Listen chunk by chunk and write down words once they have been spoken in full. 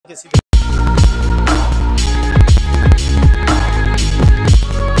can see the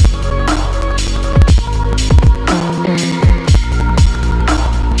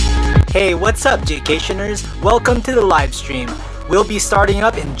Hey, what's up, Jaycationers? Welcome to the live stream. We'll be starting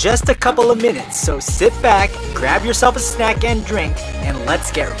up in just a couple of minutes, so sit back, grab yourself a snack and drink, and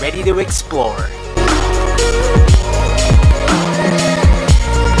let's get ready to explore.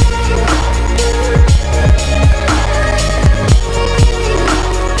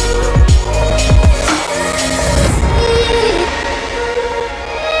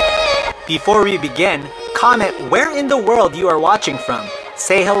 Before we begin, comment where in the world you are watching from.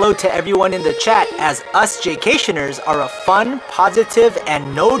 Say hello to everyone in the chat, as us Jaycationers are a fun, positive,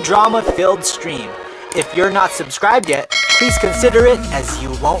 and no drama filled stream. If you're not subscribed yet, please consider it, as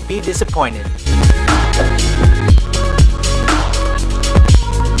you won't be disappointed.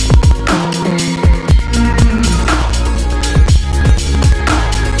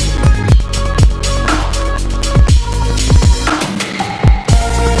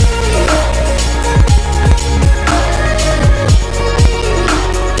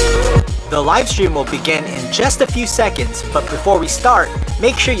 The live stream will begin in just a few seconds, but before we start,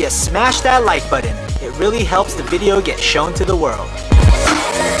 make sure you smash that like button. It really helps the video get shown to the world.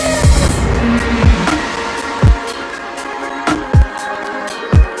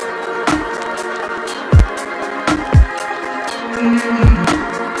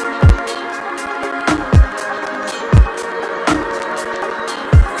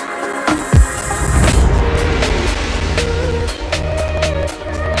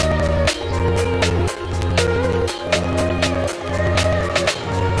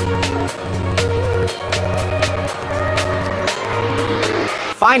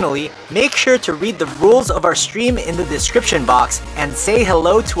 Finally, make sure to read the rules of our stream in the description box and say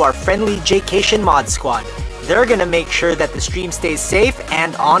hello to our friendly Jaycation mod squad. They're gonna make sure that the stream stays safe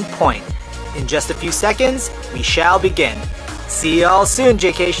and on point. In just a few seconds, we shall begin. See y'all soon,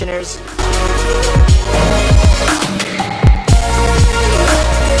 Jaycationers!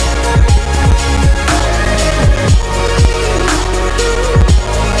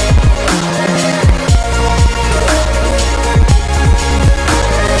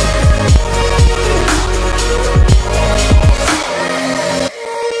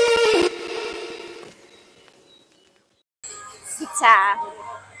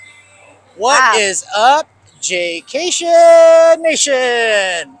 What is up, Jaycation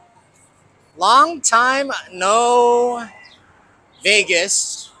Nation? Long time no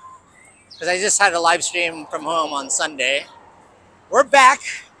Vegas, because I just had a live stream from home on Sunday. We're back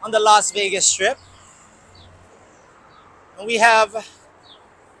on the Las Vegas Strip, and we have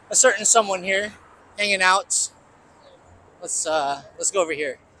a certain someone here hanging out. Let's go over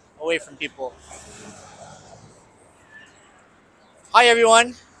here, away from people. Hi,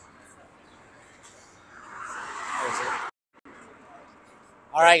 everyone.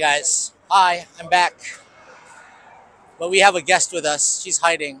 All right, guys. Hi, I'm back. But we have a guest with us. She's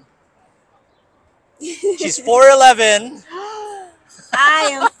hiding. She's 4'11". I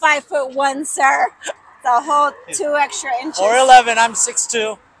am 5'1", sir. The whole 2 extra inches. 4'11". I'm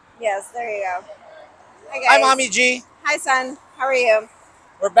 6'2". Yes, there you go. Hi, guys. Hi, Mommy G. Hi, son. How are you?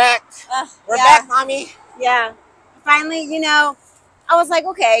 We're back. We're yeah. back, Mommy. Yeah. Finally, you know, I was like,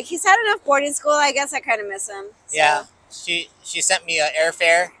 okay, he's had enough boarding school. I guess I kind of miss him. So. Yeah. She sent me an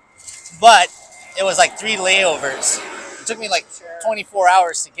airfare, but it was like 3 layovers. It took me like 24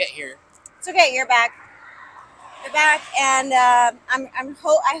 hours to get here. It's okay. You're back. You're back, and I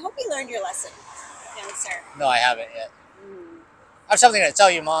hope you learned your lesson, young sir. No, I haven't yet. I have something to tell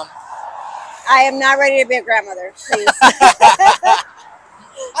you, Mom. I am not ready to be a grandmother. Please. I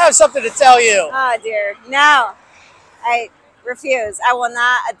have something to tell you. Oh dear, no, I refuse. I will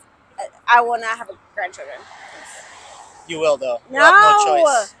not have a grandchildren. You will, though. No. You have no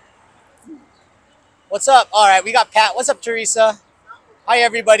choice. What's up? All right, we got Pat. What's up, Teresa? Hi,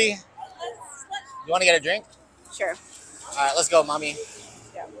 everybody. You want to get a drink? Sure. All right, let's go, Mommy.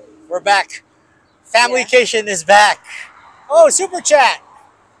 Yeah. We're back. Familycation is back. Oh, super chat.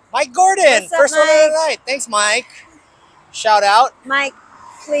 Mike Gordon. What's up, First one of the Mike? night. Thanks, Mike. Shout out. Mike,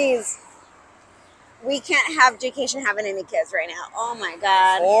 please. We can't have Jaycation having any kids right now. Oh, my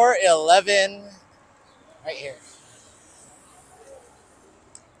God. 4'11". Right here.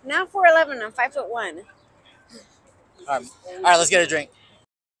 Not 4'11". I'm 5'1". All right, let's get a drink.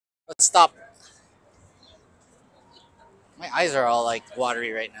 Let's stop. My eyes are all like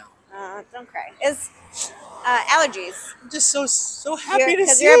watery right now. Don't cry. It's allergies. I'm just so happy to see you.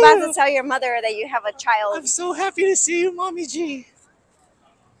 Because you're about to tell your mother that you have a child. I'm so happy to see you, Mommy G.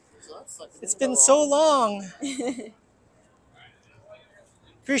 It's been so long.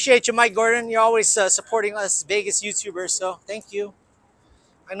 Appreciate you, Mike Gordon. You're always supporting us Vegas YouTubers, so thank you.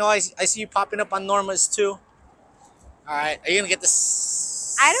 I know I see you popping up on Norma's too. All right, are you gonna get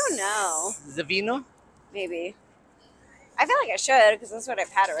this? I don't know. The vino? Maybe. I feel like I should because that's what I've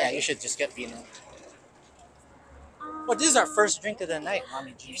had already. Yeah, you should just get vino. Well, this is our first drink of the night,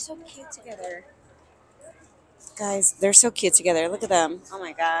 Mommy G. They're so cute together. Guys, they're so cute together. Look at them. Oh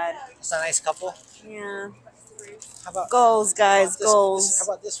my god. It's a nice couple. Yeah. How about Goals, guys. this, Goals. how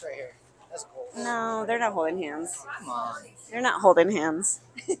about this right here? That's gold. No, they're not holding hands. Come on. They're not holding hands.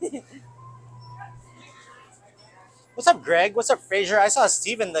 What's up, Greg? What's up, Fraser? I saw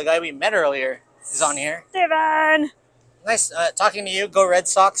Steven, the guy we met earlier, is on here. Steven! Nice talking to you. Go Red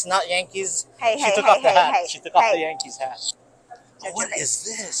Sox, not Yankees. Hey, She hey, took hey, off the hey, hat. hey. She took off Hey. the Yankees hat. Oh, what is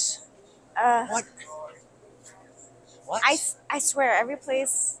this? What? What? I swear, every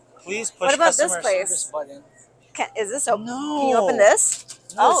place. Please push What about this customer place? service button. Is this open? No. Can you open this?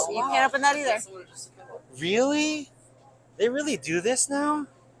 No, Oh, it's you not. can't open that either. Really? They really do this now?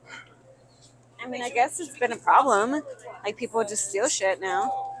 I mean, I guess it's been a problem. Like, people just steal shit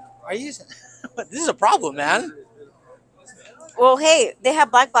now. Are you? This is a problem, man. Well, hey, they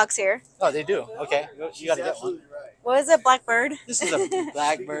have black box here. Oh, they do. Okay, you gotta get one. What is it, Blackbird? This is a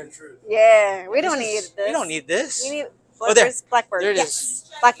Blackbird. Yeah, we don't need this. We don't need this. We need Oh, there. there's Blackbird. There it Yes.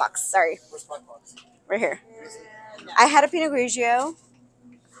 Black box. Sorry. Right here. I had a Pinot Grigio.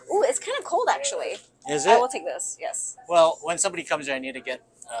 Ooh, it's kind of cold actually. Is I it? will take this. Yes. Well, when somebody comes here, I need to get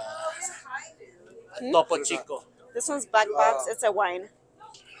a Topo Chico. This one's black box. It's a wine.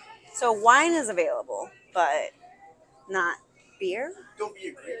 So wine is available, but not beer.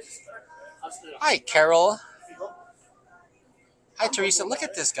 Hi, Carol. Hi, Teresa. Look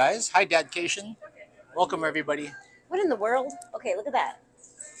at this, guys. Hi, Dadcation. Welcome, everybody. What in the world? Okay, look at that.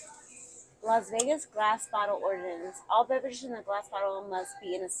 Las Vegas glass bottle ordinance. All beverages in the glass bottle must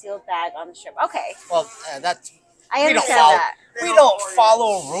be in a sealed bag on the ship. Okay, Well, that's I we don't understand follow. that. We don't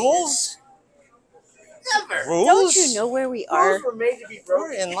follow rules. Never. Rules. Don't you know where we are? Rules were made to be We're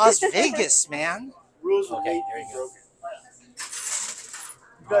broken. in Las Vegas, man. Rules were Okay, made there to you be go.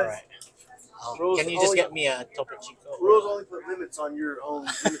 broken. All right. Rules Can you just always- get me a Topo Chico? Rules only put limits on your own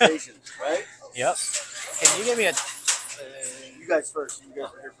limitations, right? Yep. Can you give me a? You guys first. You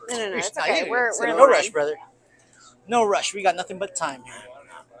guys are here first. No, it's Nah, okay. you- We're in no line. rush, brother. No rush. We got nothing but time here.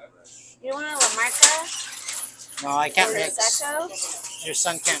 You want a La Marca? No, I can't Or mix. Prosecco? Your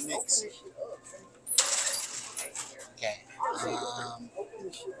son can't mix. Okay.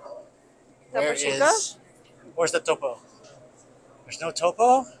 Where Chico? is? Where's the topo? There's no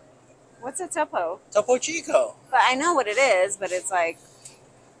topo. What's a topo? Topo Chico. But I know what it is, but it's like,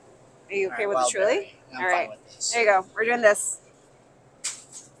 are you okay with the truly? I'm All fine right. with this. There you go. We're doing this.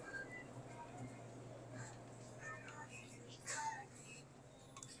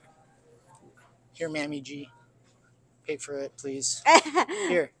 Here, Mammy G. Pay for it, please.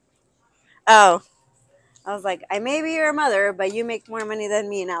 Here. Oh. I was like, I may be your mother, but you make more money than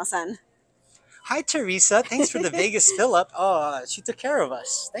me now, son. Hi, Teresa. Thanks for the Vegas fill up. Oh, she took care of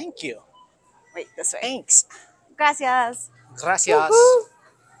us. Thank you. Wait, this way. Thanks. Gracias. Gracias. Woohoo.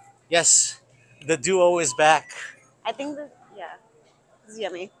 Yes, the duo is back. I think that, yeah. This is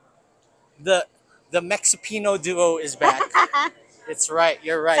yummy. The Mexipino duo is back. It's right.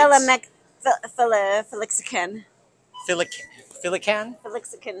 You're right. Felixican. Filican.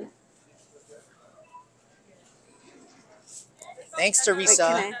 Felixican. Thanks, Wait, Teresa.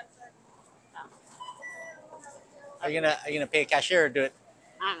 can Are you gonna pay a cashier or do it?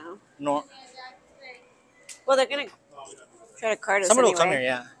 I don't know. No. Well, they're going to try to card us Someone anyway. will come here.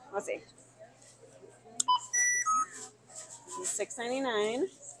 Yeah. Let's see. $6.99.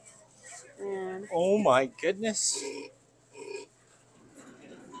 And Oh my goodness.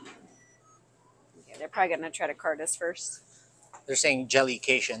 yeah, they're probably going to try to card us first. They're saying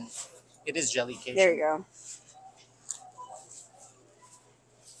jellycation. It is jellycation. There you go.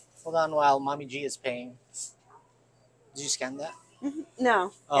 Hold on while Mommy G is paying. Did you scan that?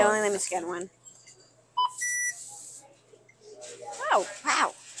 No, Oh. they only let me scan one. Oh,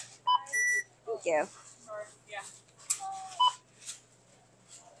 wow. Thank you.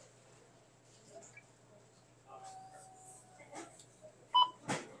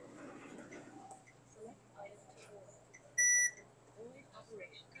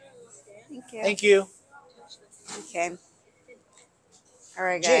 Thank you. Thank you. Okay. All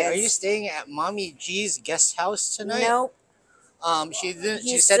right, guys. Jay, are you staying at Mommy G's guest house tonight? Nope. She didn't.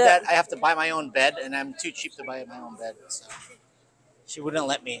 She He's said so- that I have to buy my own bed, and I'm too cheap to buy my own bed. So she wouldn't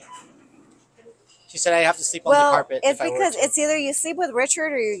let me. She said I have to sleep on the Well, carpet. it's if I were because to. it's either you sleep with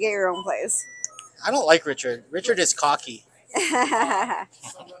Richard or you get your own place. I don't like Richard. Richard is cocky.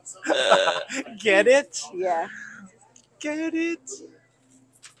 Get it? Yeah. Get it?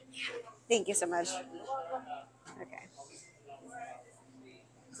 Thank you so much. Okay.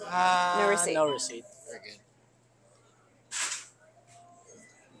 No receipt. No receipt. Very good.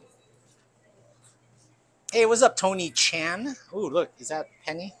 Hey, what's up, Tony Chan? Ooh, look, is that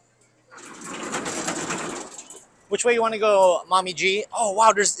Penny? Which way you want to go, Mommy G? Oh,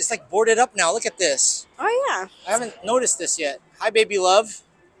 wow, it's like boarded up now. Look at this. Oh yeah. I haven't noticed this yet. Hi, baby love.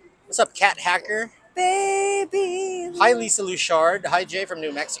 What's up, Cat Hacker? Baby. Hi, Lisa Luchard. Hi, Jay from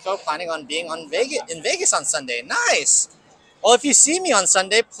New Mexico. Planning on being in Vegas on Sunday. Nice. Well, if you see me on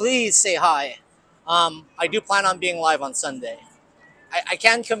Sunday, please say hi. I do plan on being live on Sunday. I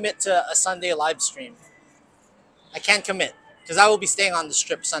can commit to a Sunday live stream. I can commit because I will be staying on the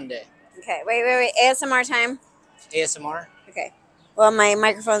strip Sunday. Okay, wait. ASMR time. ASMR. Okay. Well, my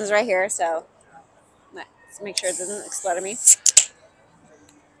microphone's right here, so let's make sure it doesn't explode on me.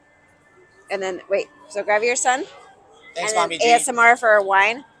 And then wait. So grab your son. Thanks, and then Mommy G. ASMR for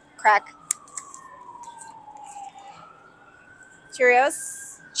wine. Crack.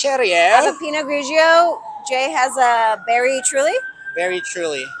 Cheerios. Cheerio. I have a Pinot Grigio. Jay has a Berry Truly. Very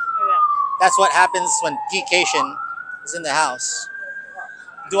truly. That's what happens when Jaycation is in the house.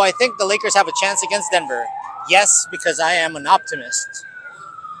 Do I think the Lakers have a chance against Denver? Yes, because I am an optimist.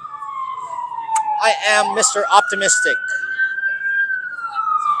 I am Mr. Optimistic.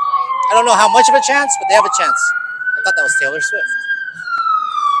 I don't know how much of a chance, but they have a chance. I thought that was Taylor Swift.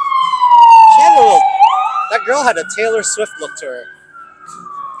 That girl had a Taylor Swift look to her.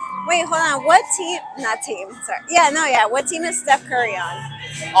 Wait, hold on. What team? Not team. Sorry. Yeah. What team is Steph Curry on?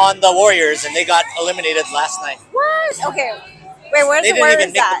 On the Warriors, and they got eliminated last night. What? Okay. Wait, where's They the didn't Warriors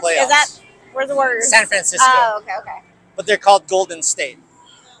even make the at? playoffs. Is that where's the Warriors? San Francisco. Oh, okay. But they're called Golden State.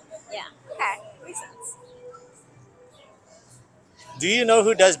 Yeah. Okay. Makes sense. Do you know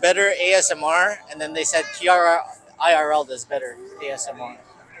who does better ASMR? And then they said Kiara IRL does better ASMR.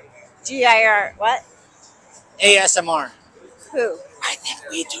 GIR. What? ASMR. Who? I think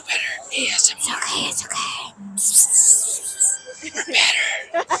we do better ASMR. It's okay. Better.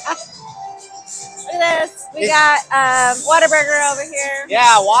 Look at this. We got Whataburger over here.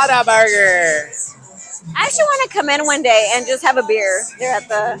 Yeah, Whataburger. I actually want to come in one day and just have a beer. They're at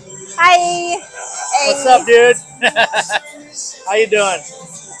the. Hi. Hey. What's up, dude? How you doing?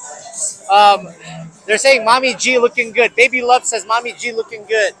 They're saying Mommy G looking good. Baby Love says Mommy G looking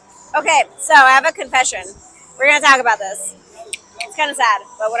good. Okay, so I have a confession. We're gonna talk about this. It's kind of sad,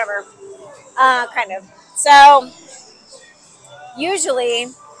 but whatever. Kind of. So, usually,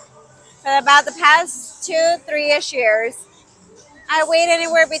 for about the past 2-3-ish years, I weighed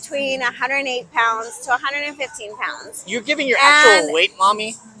anywhere between 108 pounds to 115 pounds. You're giving your actual And- weight,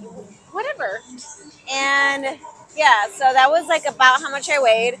 Mommy? Whatever. And yeah, so that was like about how much I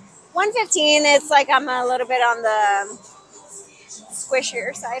weighed. 115, it's like I'm a little bit on the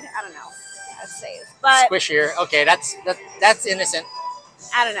squishier side. I don't know how to say it. But Squishier. Okay, that's innocent.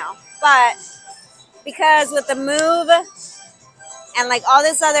 I don't know. But because with the move and like all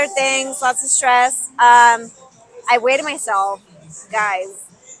this other things, lots of stress, I weighed myself.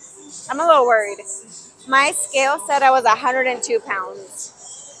 Guys, I'm a little worried. My scale said I was 102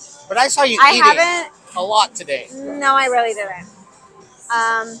 pounds. But I saw you I eating haven't. a lot today. No, I really didn't.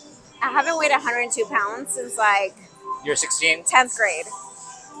 I haven't weighed 102 pounds since like You're 16? 10th grade.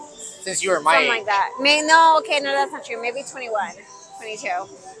 Since you were my Something age. like that. No, that's not true. Maybe 21, 22.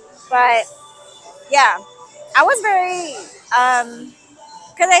 But yeah, I was very,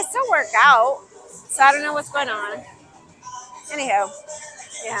 because I still work out, so I don't know what's going on. Anyhow,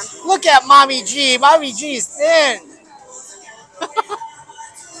 yeah. Look at Mommy G. Mommy G's thin.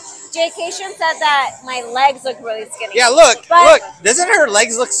 Jaycation said that my legs look really skinny. Yeah, look. But- Doesn't her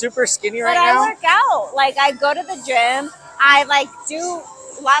legs look super skinny right But I now? work out. Like, I go to the gym. I, like, do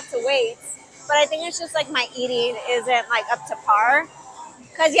lots of weights. But I think it's just, like, my eating isn't, like, up to par.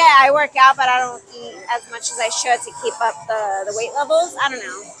 Because, yeah, I work out, but I don't eat as much as I should to keep up the weight levels. I don't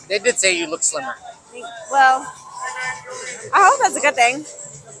know. They did say you look slimmer. Well, I hope that's a good thing.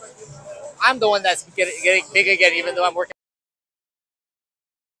 I'm the one that's getting big again, even though I'm working.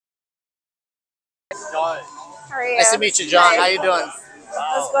 John, How are you? Nice to meet you, John. How you doing?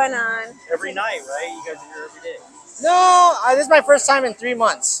 What's going on? every night, right? You guys are here every day. No, this is my first time in 3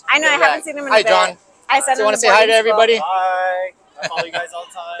 months. I know, I Yeah. haven't seen him in a Hi, bit. John. I said So you want to say hi to everybody? Hi. I follow you guys all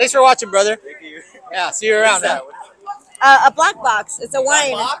the time. Thanks for watching, brother. Thank you. Yeah, see you What around. is that? Man. What is A black box. It's a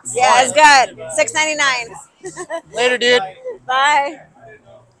wine. box? Yeah, it's good. $6.99. Later, dude. Bye.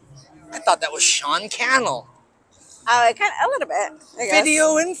 I thought that was Sean Cannell. Oh, a little bit. I guess.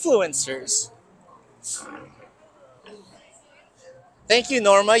 Video influencers. Thank you,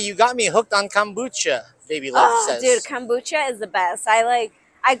 Norma. You got me hooked on kombucha. Baby Love Oh, says. dude, kombucha is the best. I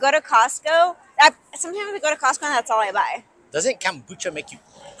go to Costco. Sometimes I go to Costco and that's all I buy. Doesn't kombucha make you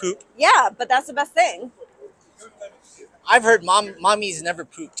poop? Yeah, but that's the best thing. I've heard mommies never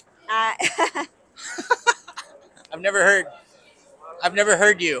pooped. Uh, I've never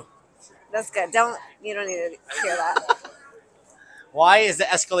heard you. that's good. You don't need to hear that. Why is the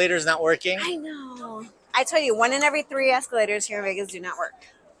escalators not working? I know. I tell you, 1 in every 3 escalators here in Vegas do not work.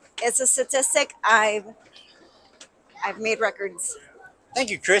 It's a statistic. I've made records. Thank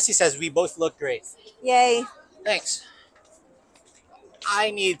you, Chris. He says we both look great. Yay. Thanks.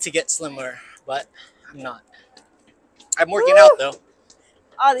 I need to get slimmer, but I'm not. I'm working out though.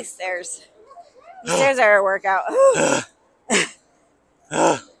 All these stairs. These stairs are a workout. I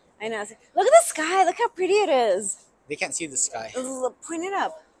know. Look at the sky. Look how pretty it is. They can't see the sky. Point it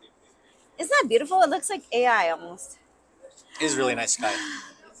up. Isn't that beautiful? It looks like AI almost. It is really nice sky.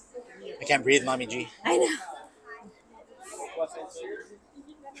 I can't breathe, Mommy G. I know.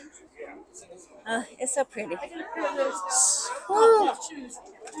 It's so pretty. Ooh.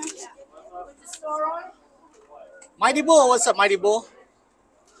 Mighty Bull, what's up, Mighty Bull?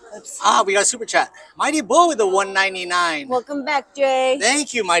 Ah, we got a super chat. Mighty Bull with the 199. Welcome back, Jay.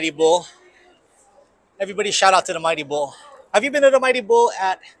 Thank you, Mighty Bull. Everybody shout out to the Mighty Bull. Have you been to the Mighty Bull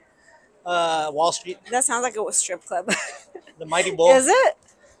at Wall Street? That sounds like a strip club. The Mighty Bull? Is it?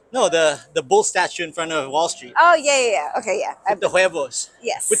 No, the bull statue in front of Wall Street. Oh, yeah. Okay, yeah. With the huevos.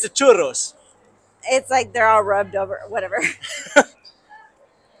 Yes. With the churros. It's like they're all rubbed over, whatever.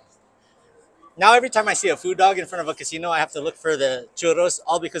 Now every time I see a food dog in front of a casino, I have to look for the churros,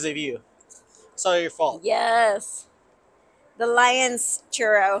 all because of you. It's all your fault. Yes. The lion's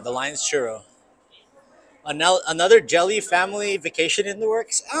churro. The Lion's churro. Another jelly family vacation in the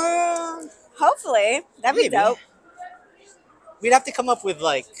works? Hopefully. That'd be Maybe. dope. We'd have to come up with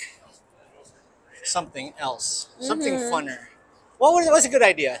like something else, something funner. What's a good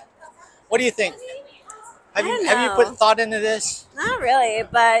idea? What do you think? Have you put thought into this? Not really,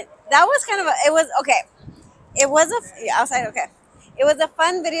 but that was kind of it was okay. It was outside, okay. It was a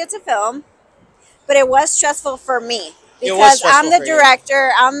fun video to film, but it was stressful for me because I'm the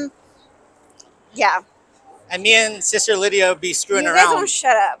director. Yeah. And me and Sister Lydia be screwing You guys around don't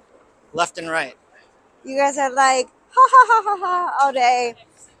shut up. left and right. You guys are like ha ha ha ha ha all day.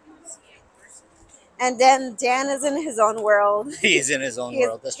 And then Dan is in his own world. He's in his own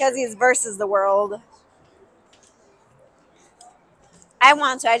world. That's Because true. he's versus the world. I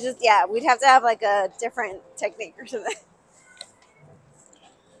want to. We'd have to have like a different technique or something.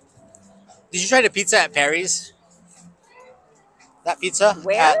 Did you try the pizza at Perry's? That pizza?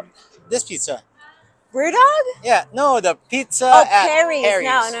 Where? This pizza. Brewdog? Yeah, no, the pizza Oh, at Perry's. Perry's.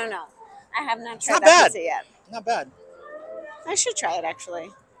 No. I have not tried not that bad. pizza yet. Not bad. I should try it actually.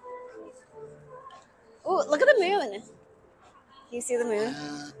 Oh, look at the moon. Can you see the moon?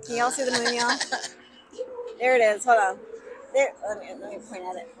 Can y'all see the moon, y'all? There it is. Hold on. There. Let me point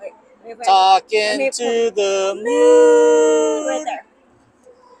at it. Wait. Let me point Talking to the moon. right there.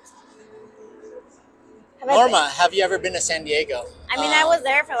 Norma, have you ever been to San Diego? I mean, I was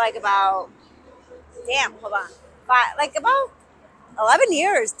there for like about, hold on. About 11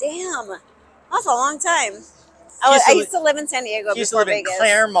 years. Damn. That's a long time. I used to live in San Diego You used to before live in Vegas.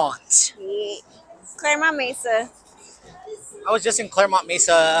 Claremont. Yeah. Claremont Mesa. I was just in Claremont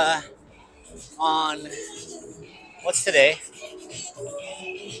Mesa on, what's today?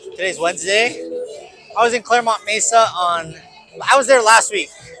 Today's Wednesday. I was in Claremont Mesa I was there last week.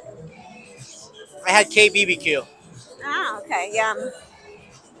 I had KBBQ. Ah, okay. Yum.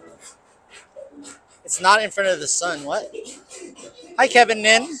 It's not in front of the sun. What? Hi, Kevin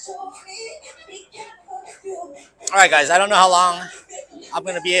Nin. All right, guys. I don't know how long I'm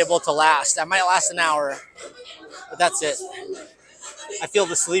going to be able to last. I might last an hour, but that's it. I feel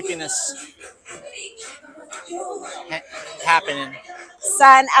the sleepiness happening.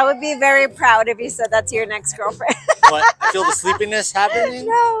 Son, I would be very proud if you said that to your next girlfriend. What? I feel the sleepiness happening?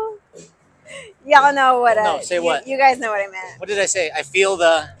 No. Y'all know what No, say what? You guys know what I meant. What did I say? I feel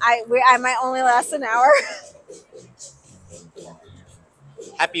the... I might only last an hour.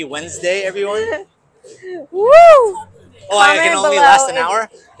 Happy Wednesday, everyone. Woo! Oh, I can Comment only below last an hour?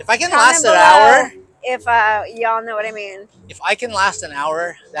 If I can last an below hour... If y'all know what I mean. If I can last an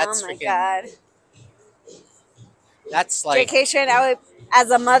hour, that's oh my freaking... God. That's like... Vacation, as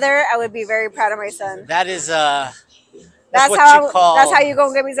a mother, I would be very proud of my son. That is... That's what how you call... That's how you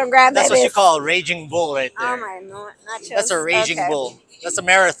gonna give me some grandbabies. That's what you call a raging bull right there. Oh my, not That's a raging bull. That's a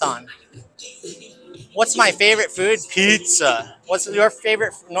marathon. What's my favorite food? Pizza. What's your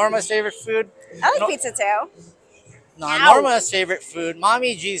favorite, Norma's favorite food? I like pizza too. No, Norma's favorite food,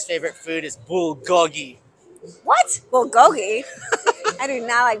 Mommy G's favorite food is bulgogi. What? Bulgogi? I do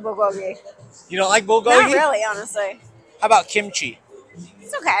not like bulgogi. You don't like bulgogi? Not really, honestly. How about kimchi?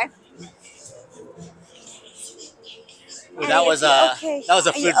 It's okay. Ooh, that was a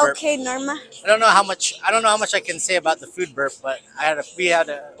food burp. Okay, Norma? I don't know how much I can say about the food burp, but we had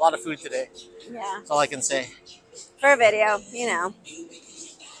a lot of food today. Yeah. That's all I can say. For a video, you know.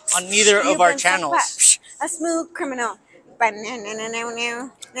 On neither of our channels. A smooth criminal.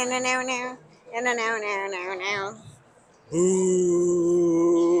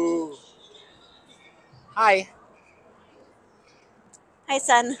 Ooh. Hi. Hi,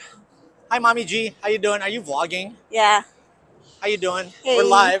 son. Hi, Mommy G. How you doing? Are you vlogging? Yeah. How you doing? Hey. We're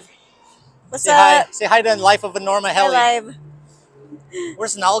live. What's Say up? hi. Say hi to Life of a Norma Hi, Helly. live.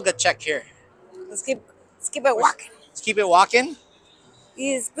 Where's Nalga check here? Let's keep it walking. Let's keep it walking.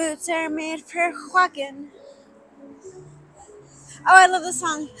 These boots are made for walking. Oh, I love the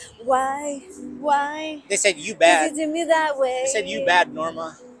song. Why? They said you Did bad. you do me that way? They said you bad,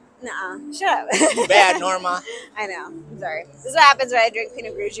 Norma. Nuh-uh. Shut up. You bad, Norma. I know. I'm sorry. This is what happens when I drink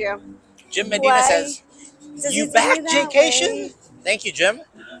Pinot Grigio. Jim Medina says, you back, Jaycation? Thank you, Jim.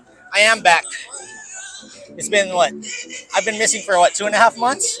 I am back. It's been what? I've been missing for what, 2.5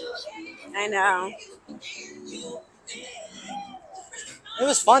 months? I know. It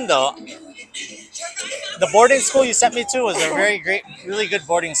was fun though. The boarding school you sent me to was a very great, really good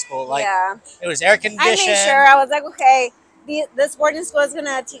boarding school. Like, yeah. It was air I conditioned. made sure. I was like, okay, this boarding school is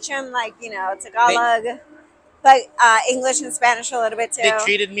gonna teach him like, you know, Tagalog, but English and Spanish a little bit too. They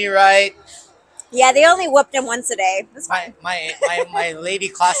treated me right. Yeah, they only whooped him once a day. That's fine. My lady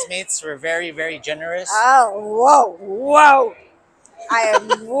classmates were very, very generous. Oh, whoa. I am,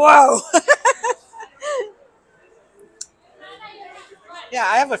 whoa. Yeah,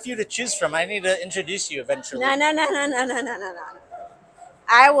 I have a few to choose from. I need to introduce you eventually. No.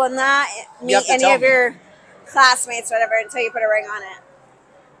 I will not meet any of your classmates, whatever, until you put a ring on it.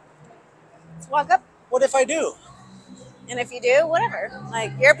 Let's walk up. What if I do? And if you do, whatever.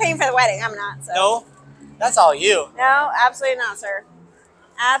 Like, you're paying for the wedding. I'm not. So. No, that's all you. No, absolutely not, sir.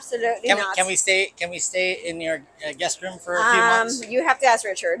 Absolutely not. Can we stay in your guest room for a few months? You have to ask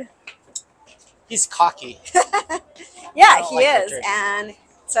Richard. He's cocky. Yeah, he like is, Richard. and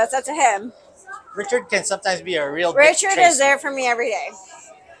so it's up to him. Richard can sometimes be a real. Richard is there for me every day.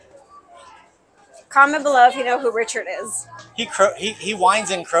 Comment below if you know who Richard is. He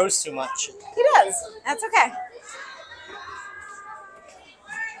whines and crows too much. He does. That's okay.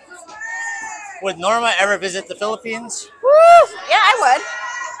 Would Norma ever visit the Philippines? Woo! Yeah, I would.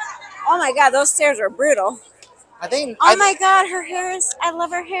 Oh my God, those stairs were brutal. I think. Oh my God, her hair is. I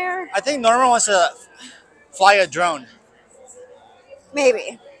love her hair. I think Norma wants to fly a drone.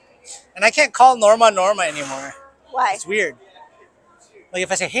 Maybe. And I can't call Norma anymore. Why? It's weird. Like if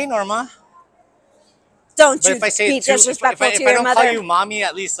I say, "Hey, Norma," Don't but you if I say be disrespectful if to I your don't mother. call you mommy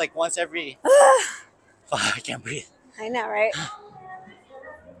at least like once every. I can't breathe. I know, right?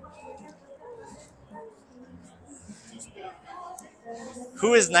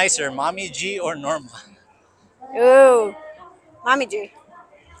 Who is nicer, Mommy G or Norma? Ooh, Mommy G.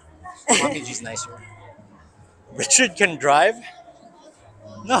 Mommy G's nicer. Richard can drive?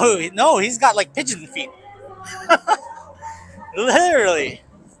 No, he's got like pigeon feet. Literally.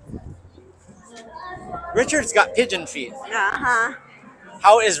 Richard's got pigeon feet. Uh-huh.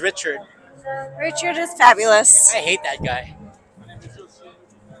 How is Richard? Richard is fabulous. I hate that guy.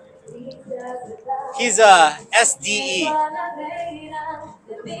 He's a SDE.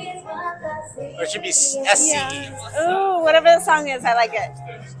 Or it should be SCE. Yeah. Ooh, whatever the song is, I like it.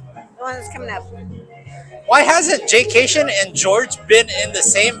 The one that's coming up. Why hasn't Jaycation and George been in the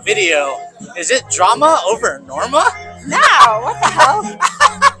same video? Is it drama over Norma? No, what the hell?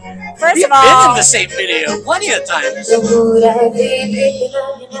 First We've of all, been in the same video plenty of times. hold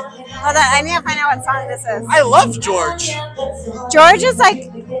on, I need to find out what song this is. I love George. George is like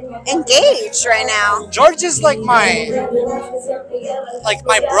engaged right now. George is like my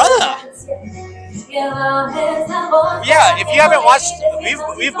brother. Yeah, if you haven't watched,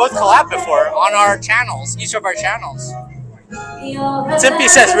 we've both collabed before on our channels, each of our channels. Timpy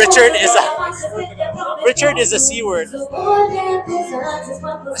says Richard is a C word.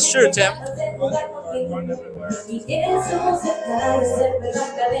 It's true, Tim.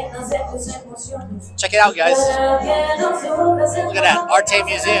 Check it out, guys. Look at that, Arte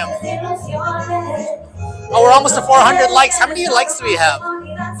Museum. Oh, we're almost to 400 likes. How many likes do we have?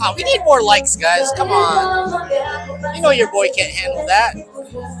 Oh, we need more likes, guys. Come on. You know your boy can't handle that.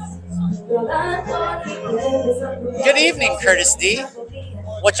 Good evening, Curtis D.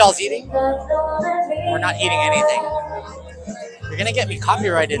 What y'all's eating? We're not eating anything. You're gonna get me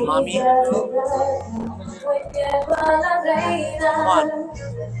copyrighted, mommy. Come on.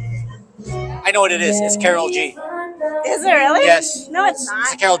 I know what it is. It's Carol G. Is it really? Yes. No, it's It's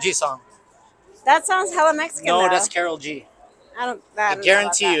not. a Carol G song. That sounds hella Mexican. No, though. that's Carol G. I don't I know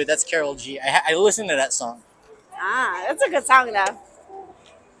guarantee about you that's Carol G. I listened to that song. that. Ah, that's a good song though.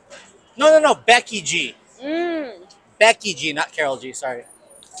 No. Becky G. Mm. Becky G, not Carol G. Sorry.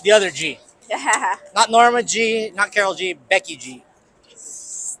 The other G. Yeah. Not Norma G, not Carol G. Becky G.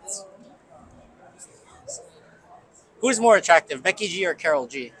 Who's more attractive, Becky G or Carol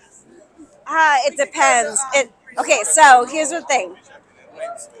G? It depends. Okay, so here's the thing.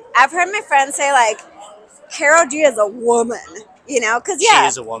 I've heard my friends say like Carol G is a woman, you know, because She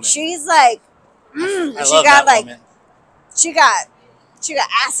is a woman. she's like, I she love got that like, woman. she got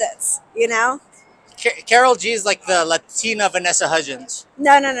assets, you know. Carol G is like the Latina Vanessa Hudgens.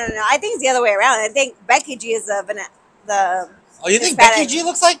 No. I think it's the other way around. I think Becky G is the Oh, you think Hispanic. Becky G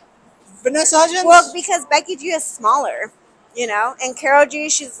looks like Vanessa Hudgens? Well, because Becky G is smaller, you know, and Carol G,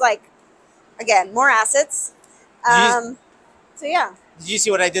 she's like, again, more assets. So yeah. Did you see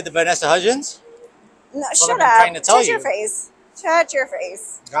what I did to Vanessa Hudgens? No, That's shut what I've been up. trying to tell Shut your you. face. Shut your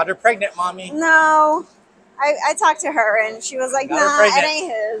face. Got her pregnant, mommy. No. I talked to her and she was like, Got her nah, pregnant. it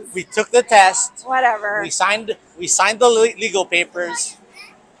ain't his. We took the test. Whatever. We signed the legal papers.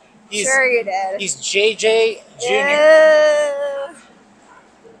 Sure you did. He's JJ Jr. Ew.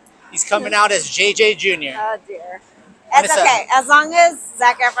 He's coming out as JJ Jr. Oh dear. It's Vanessa. okay. As long as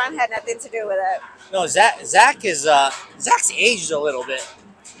Zac Efron had nothing to do with it. No, Zach's aged a little bit.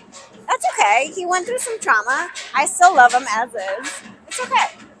 That's okay. He went through some trauma. I still love him as is. It's okay.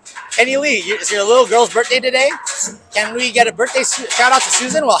 Kenny Lee, it's your little girl's birthday today. Can we get a birthday shout out to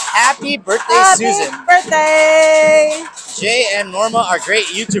Susan? Well, happy birthday, Happy Susan. birthday. Jay and Norma are great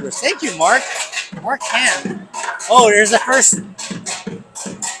YouTubers. Thank you, Mark. Mark Hand. Oh, there's the first.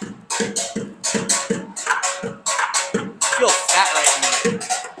 I feel fat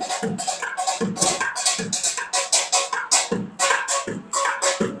right now.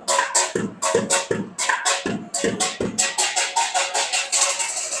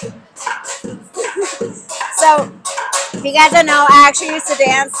 So, if you guys don't know, I actually used to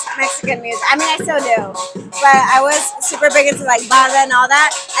dance Mexican music. I mean, I still do. But I was super big into like banda and all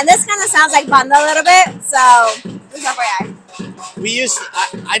that. And this kind of sounds like banda a little bit. So, this is FYI. We used.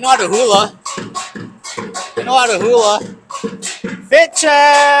 I know how to hula. I know how to hula. Fit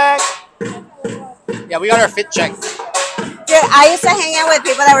check. Yeah, we got our fit check. Dude, I used to hang out with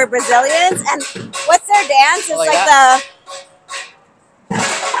people that were Brazilians. And what's their dance? It's like that?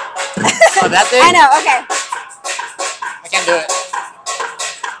 Oh, that thing? I know, okay. I can't do it.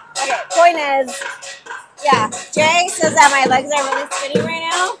 Okay, point is, yeah, Jay says that my legs are really skinny right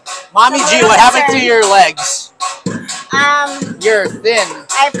now. Mommy I'm a G, little what happened to concerned. your legs? You're thin.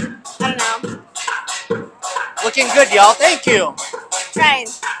 I don't know. Looking good, y'all. Thank you. Trying.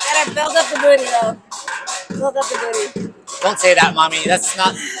 Gotta build up the booty though. Build up the booty. Don't say that, mommy. That's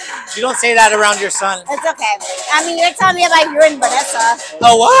not. You don't say that around your son. It's okay. I mean, you're telling me about you and Vanessa.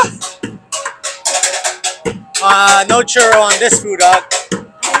 Oh, what? No churro on this food, dog.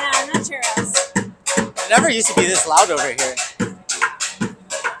 I know, not churros. It never used to be this loud over here.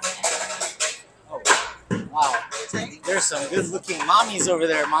 Oh, wow. There's some good-looking mommies over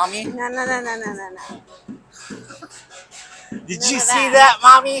there, mommy. No. Did you see that,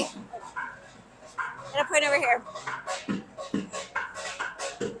 mommy? Get a point over here.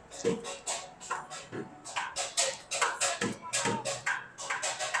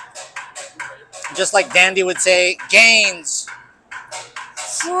 Just like Dandy would say, gains.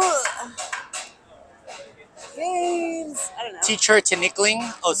 Games. I don't know. Teach her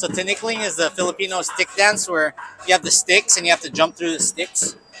tinikling. Oh, so tinikling is the Filipino stick dance where you have the sticks and you have to jump through the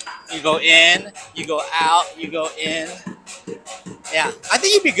sticks. You go in, you go out, you go in. Yeah, I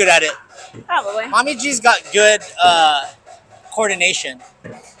think you'd be good at it. Probably. Mommy G's got good coordination.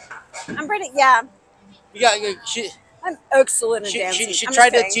 I'm pretty, yeah. She I'm excellent at dancing. she I'm tried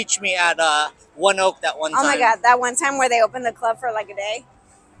just to kidding. teach me at One Oak that one time. Oh my god, that one time where they opened the club for like a day.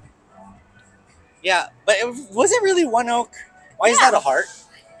 Yeah, but was it really One Oak? Why is that a heart?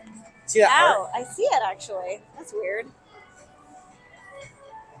 See that heart? Ow, I see it actually. That's weird.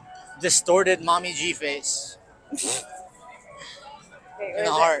 Distorted Mommy G face Wait, where in is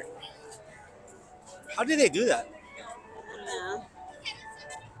the it? heart. How did they do that? I don't know.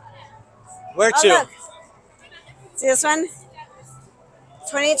 Where Oh, to? look. See this one?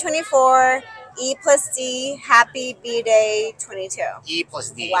 2024 E plus D Happy B Day 22. E plus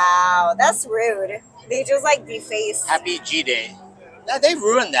D. Wow, that's rude. They just like defaced. Happy G Day. They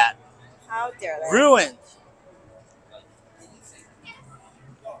ruined that. How dare they? Ruined.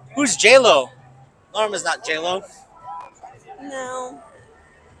 Who's J-Lo? Norma's not J-Lo. No.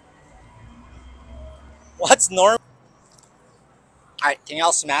 What's Norma? Alright, can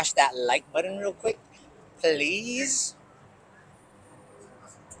y'all smash that like button real quick? Please?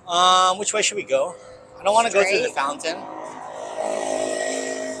 Which way should we go? I don't want to go through the Straight. fountain.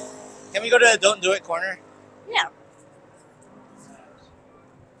 Can we go to the Don't Do It corner? Yeah.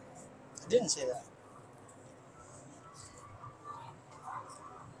 I didn't say that.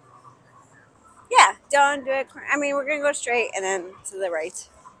 Yeah. Don't do it. I mean, we're gonna go straight and then to the right.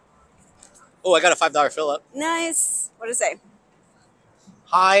 Oh, I got a $5 fill up. Nice. What does it say?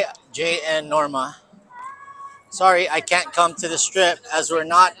 Hi, Jay and Norma. Sorry, I can't come to the strip as we're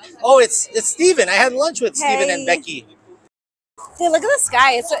not. Oh, it's Steven. I had lunch with Steven and Hey. Becky. Dude, look at the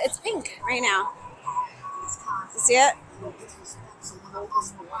sky. It's pink right now. You see it?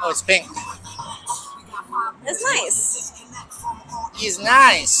 Oh, it's pink. It's nice. He's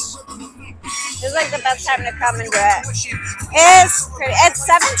nice. It's like the best time to come and do it. It's pretty. It's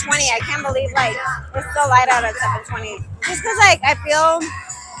 7:20. I can't believe like it's still light out at 7:20. Just because like I feel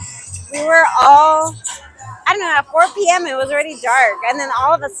we were all, I don't know, at 4 p.m. it was already dark, and then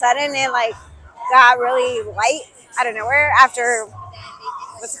all of a sudden it like got really light out of nowhere after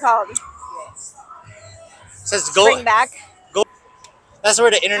what's it called? It says go. Spring back. Go. That's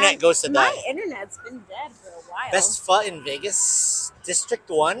where the internet goes to My die. internet's been dead for a while. Best pho in Vegas, District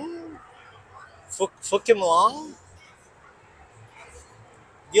 1. Pho Kim Long.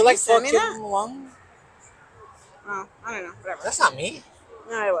 Do you like Pho send me Kim that? Long? Oh, I don't know. Whatever. That's not me.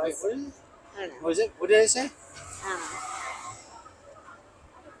 No, it Wait, was. what is it? I don't know. What is it? What did I say? I don't know.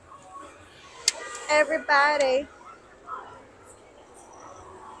 Everybody.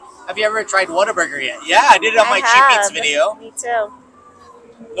 Have you ever tried Whataburger yet? Yeah, I did it on my Cheap Eats video. Me too.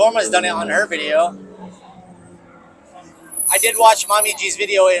 Norma's done it on her video. I did watch Mommy G's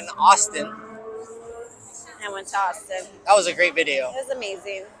video in Austin. I went to Austin. That was a great video. It was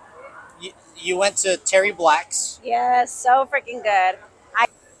amazing. You went to Terry Black's. Yes, so freaking good.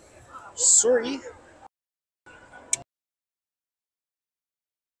 Sorry.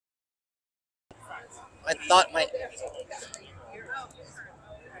 I thought my...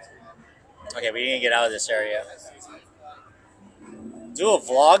 Okay, we need to get out of this area. Do a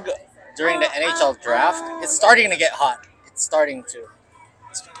vlog during the NHL draft. It's starting to get hot. It's starting to.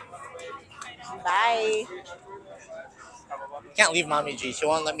 Bye. Can't leave Mommy G. She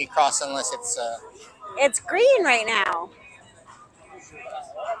won't let me cross unless it's... It's green right now.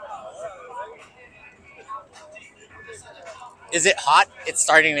 Is it hot? It's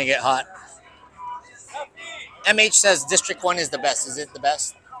starting to get hot. MH says District 1 is the best. Is it the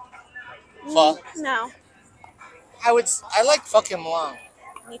best? Pho? No. I like Pho Kim Long.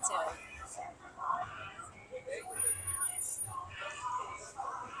 Me too.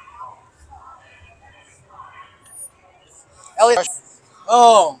 Elliot.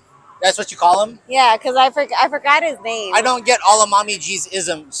 Oh, that's what you call him? Yeah, because I forgot his name. I don't get all of Mommy G's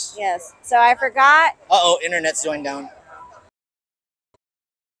isms. Yes. So I forgot. Uh-oh, internet's going down.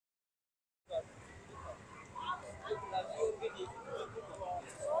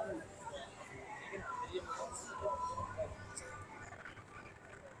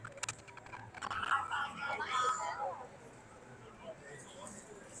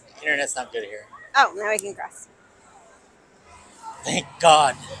 Internet's not good here. Oh, now we can cross. Thank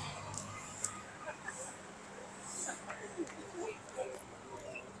God.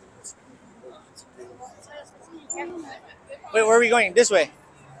 Wait, where are we going? This way.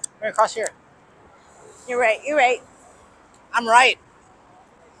 We're gonna cross here. You're right. You're right. I'm right.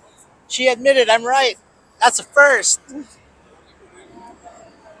 She admitted I'm right. That's a first.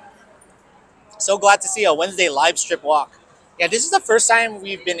 So glad to see a Wednesday live strip walk. Yeah, this is the first time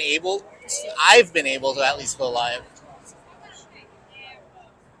I've been able to at least go live.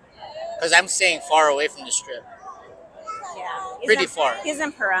 Because I'm staying far away from the strip. Yeah. Pretty far. He's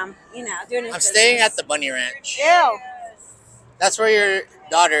in Pahrump, doing his I'm business. staying at the Bunny Ranch. Ew. That's where your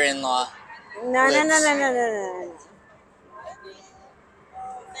daughter-in-law No.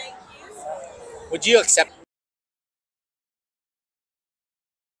 Would you accept?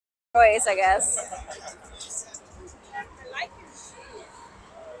 Choice, I guess.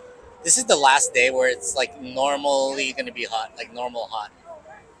 This is the last day where it's like normally going to be hot, like normal hot.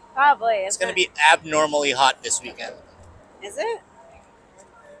 Probably. It's going to be abnormally hot this weekend. Is it?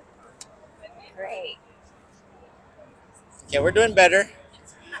 Great. Okay, we're doing better.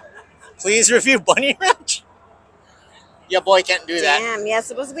 Please review Bunny Ranch. Yeah, boy, can't do that. Damn, yeah, it's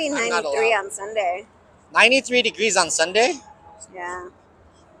supposed to be I'm not 93 allowed. on Sunday. 93 degrees on Sunday? Yeah.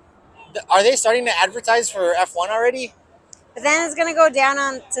 Are they starting to advertise for F1 already? But then it's gonna go down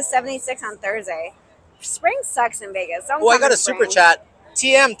on to 76 on Thursday. Spring sucks in Vegas. Don't Oh, I come got in a super spring. chat.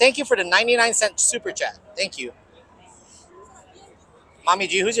 TM, thank you for the 99-cent super chat. Thank you. Mommy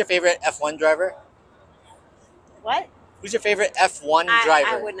G, who's your favorite F1 driver? What? Who's your favorite F1 I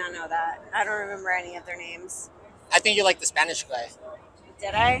driver? would not know that. I don't remember any of their names. I think you like the Spanish guy.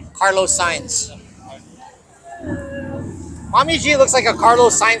 Did I? Carlos Sainz. Mommy G looks like a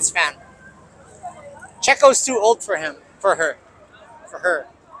Carlos Sainz fan. Checo's too old for him. For her.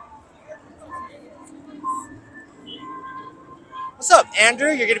 What's up, Andrew?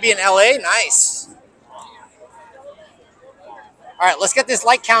 You're going to be in LA? Nice. All right, let's get this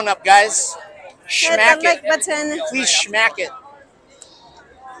like count up, guys. Hit Schmack the like it. button. Please schmack it.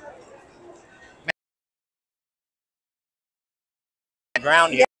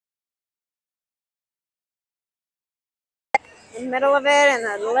 Ground here. In the middle of it, and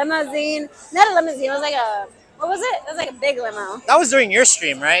the limousine. Not a limousine. It was like a. What was it? It was like a big limo. That was during your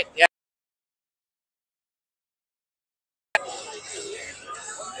stream, right? Yeah.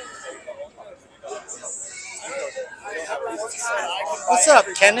 What's up,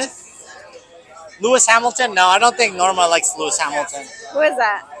 Kenneth? Lewis Hamilton? No, I don't think Norma likes Lewis Hamilton. Who is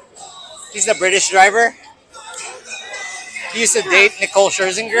that? He's the British driver. He used to date Nicole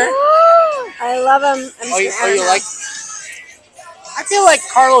Scherzinger. I love him. Oh, you like? I feel like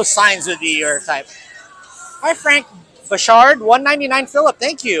Carlos Sainz would be your type. Hi, Frank Bashard, 199 Philip.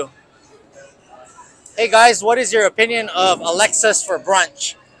 Thank you. Hey guys, what is your opinion of Alexa's for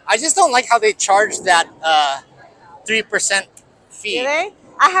brunch? I just don't like how they charge that 3% fee. Do they?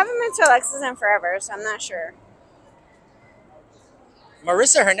 I haven't been to Alexis in forever, so I'm not sure.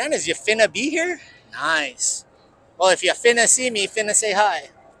 Marissa Hernandez, you finna be here? Nice. Well, if you finna see me, finna say hi.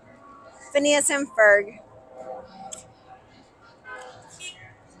 Phineas and Ferg.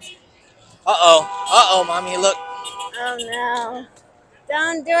 Uh-oh, mommy, look. Oh no.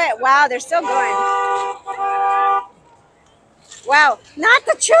 Don't do it. Wow, they're still going. Wow, not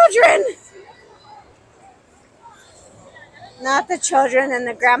the children. Not the children and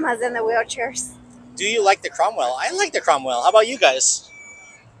the grandmas in the wheelchairs. Do you like the Cromwell? I like the Cromwell. How about you guys?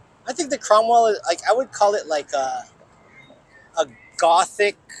 I think the Cromwell is like, I would call it like a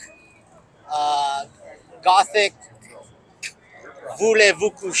gothic,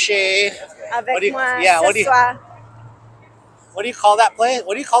 voulez-vous coucher? Avec moi, yeah, ce soir. what do you call that place?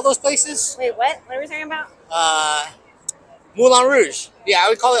 What do you call those places? Wait, what? What are we talking about? Moulin Rouge. Yeah, I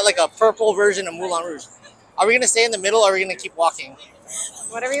would call it like a purple version of Moulin Rouge. Are we gonna stay in the middle or are we gonna keep walking?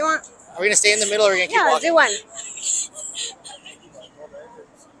 Whatever you want. Are we gonna stay in the middle or are we gonna keep Yeah, let's walking? do one.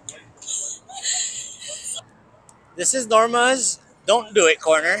 This is Norma's Don't Do It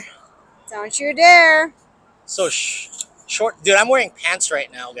corner. Don't you dare. So short, dude. I'm wearing pants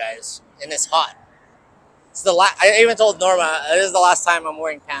right now, guys, and it's hot. It's the I even told Norma it is the last time I'm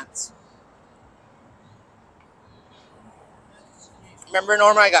wearing pants. Remember,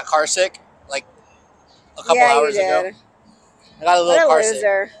 Norma, I got car sick like a couple hours ago. I got a little car sick.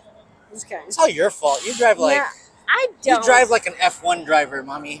 Okay. It's all your fault. You drive like I don't. You drive like an F1 driver,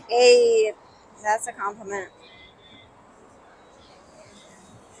 mommy. Hey, that's a compliment.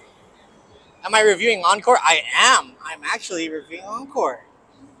 Am I reviewing Encore? I am. I'm actually reviewing Encore.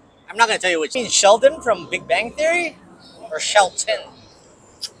 I'm not going to tell you which. You mean Sheldon from Big Bang Theory? Or Shelton?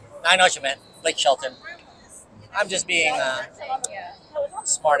 I know what you meant. Blake Shelton. I'm just being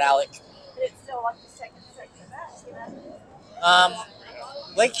smart aleck.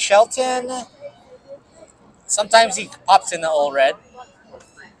 Blake Shelton, sometimes he pops in the All Red.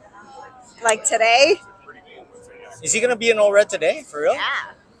 Like today? Is he going to be in All Red today? For real?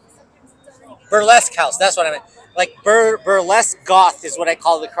 Yeah. Burlesque House, that's what I meant. Like burlesque goth is what I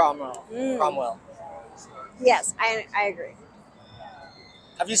call the Cromwell. Cromwell. Yes, I agree.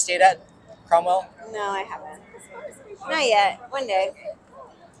 Have you stayed at Cromwell? No, I haven't. Not yet. One day.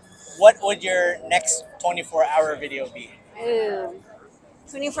 What would your next 24-hour video be? Ooh.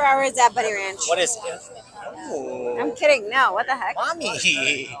 24 hours at Bunny Ranch. What is it? Oh. I'm kidding. No, what the heck?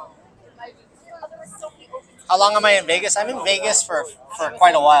 Mommy. How long am I in Vegas? I'm in Vegas for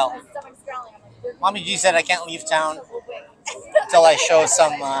quite a while. Mommy G said I can't leave town until I show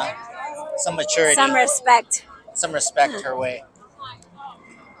some maturity. Some respect. Some respect her way.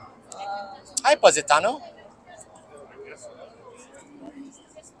 Hi, Positano.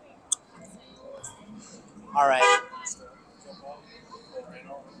 All right.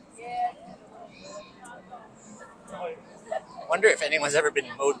 Wonder if anyone's ever been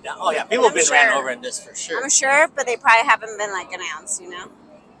mowed down. Oh yeah, people have been ran over in this for sure. I'm sure, but they probably haven't been like announced, you know?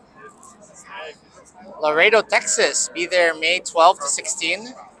 Laredo, Texas. Be there May 12 to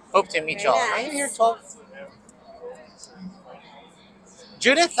 16. Hope to meet y'all. Nice. Are you here 12?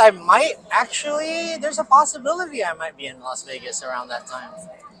 Judith, I might actually, there's a possibility I might be in Las Vegas around that time.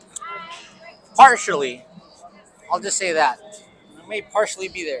 Partially. I'll just say that. I may partially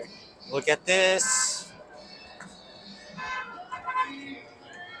be there. Look at this.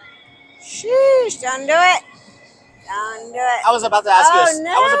 Sheesh, don't do it. Don't do it. I was about to ask Oh, no.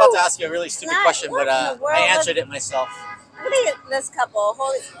 I was about to ask you a really stupid Not- question, what but in the world I answered it myself. Look at this couple.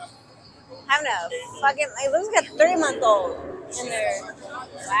 Holy. Having a fucking. Like, looks like a 3-month-old in there.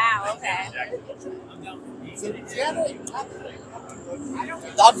 Wow, okay.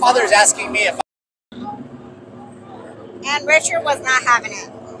 Dogfather is asking me if And Richard was not having it.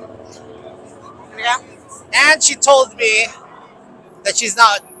 Yeah. and she told me that she's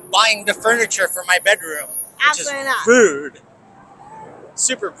not buying the furniture for my bedroom. Absolutely which is not. Rude.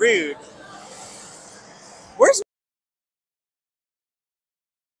 Super rude. Where's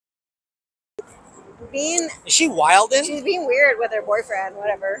Being. is she wildin'? She's being weird with her boyfriend,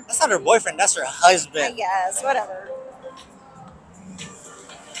 whatever. That's not her boyfriend, that's her I husband. guess, whatever.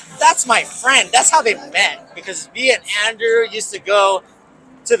 That's my friend. That's how they met. Because me and Andrew used to go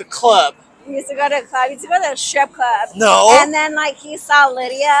to the club. We used to go to a club. We used to go to a strip club. No. And then, like, he saw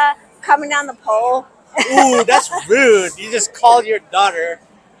Lydia coming down the pole. Ooh, that's rude. You just called your daughter.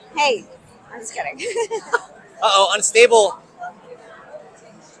 Hey, I'm just kidding. Uh-oh, unstable.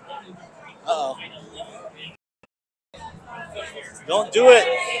 Uh-oh. Don't do it.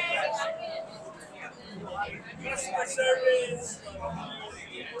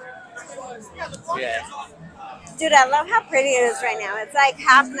 Yeah. Dude, I love how pretty it is right now. It's like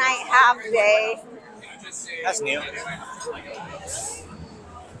half night, half day. That's new.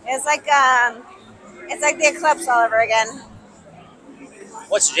 It's like the eclipse all over again.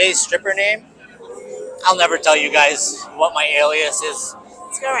 What's Jay's stripper name? I'll never tell you guys what my alias is.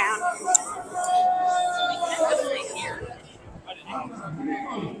 Let's go around.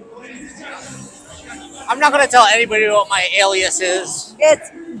 I'm not going to tell anybody what my alias is. It's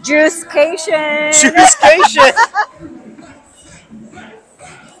Juicecation. Juicecation.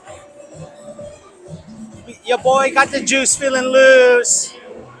 Your boy got the juice feeling loose.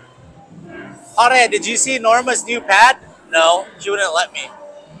 Hare, did you see Norma's new pad? No, she wouldn't let me.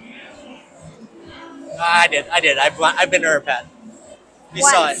 I did. I've been to her pad. You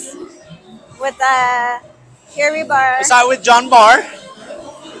saw it. Once. With Here We Bar. I saw it with John Barr.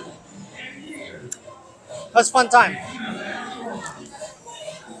 That was a fun time.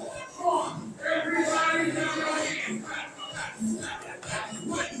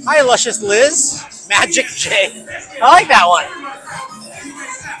 Hi, Luscious Liz. Magic J. I like that one.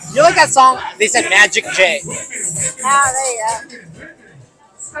 You like that song? They said Magic J. Oh, there you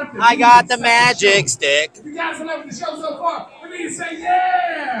go. I got the magic stick. You guys are loving the show so far. We need to say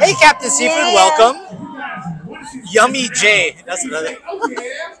yeah. Hey, Captain Seafood, Yeah. welcome. Yummy J. That's another. Oh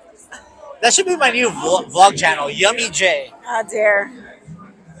yeah. That should be my new vlog channel, Yummy J. Oh, dear.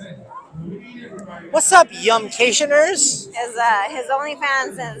 What's up, Yumcationers? His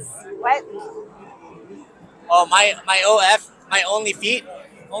OnlyFans is what? Oh, my OF, my only feet.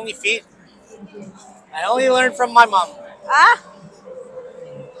 Only feet. I only learned from my mom. Ah,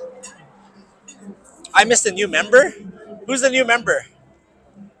 I missed a new member? Who's the new member?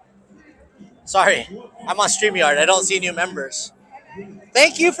 Sorry, I'm on StreamYard. I don't see new members.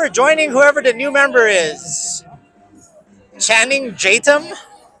 Thank you for joining whoever the new member is. Channing Jatum?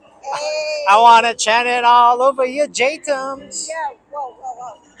 hey. I want to chant it all over you, Jatums. Yeah,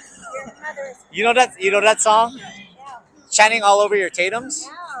 whoa. Your mother is. You know that song? Yeah. Chanting all over your Tatums?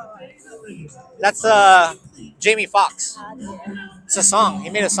 No. That's Jamie Foxx. Oh, dear. It's a song. He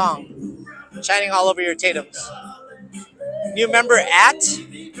made a song. Chanting all over your Tatums. New member at?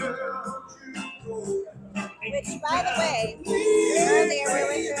 Which, by the way, earlier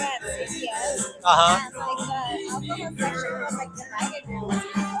we went through at CPS. Uh-huh. And like the alcohol section was like divided now.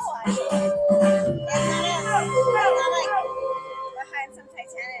 It's not like behind some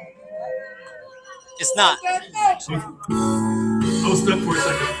Titanic. It's not. I was stuck for a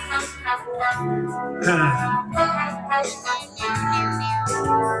second.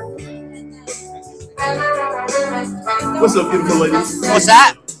 What's up, beautiful ladies? What's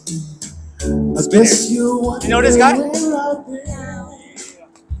that? Miss You know this guy? But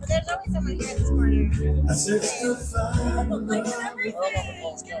there's always someone here in this corner.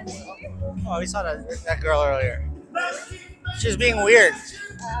 Oh, we saw that girl earlier. She's being weird.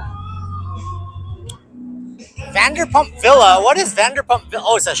 Vanderpump Villa? What is Vanderpump Villa?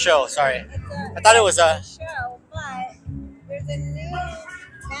 Oh, it's a show. Sorry. I thought it was a... show, but there's a new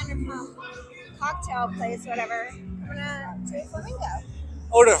Vanderpump cocktail place, whatever, coming out to Flamingo.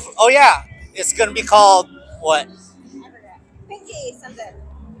 Oh, yeah. It's going to be called what? I forgot. Pink Pinky something.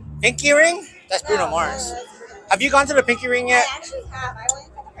 Pinky ring? That's Bruno No, Mars. that's Bruno. Have you gone to the Pinky ring yet? I actually have. I went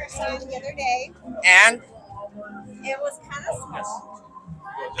for the first time the other day. And It was kind of small.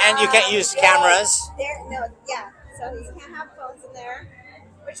 you can't use cameras. So you can't have phones in there,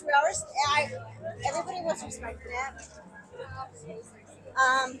 which we always. Everybody was respecting it.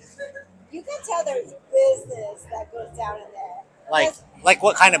 You can tell there's business that goes down in there. Like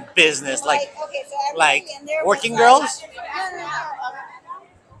what kind of business? Like okay, so everybody like in there working was girls? No.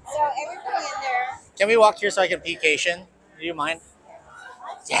 So everybody in there. Can we walk here so I can peecation? Do you mind?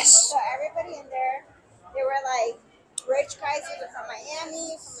 Yes. So everybody in there, they were like rich guys either from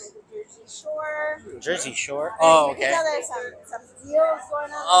Miami, from like the Jersey Shore. Jersey Shore. Oh, You can okay. tell there's some deals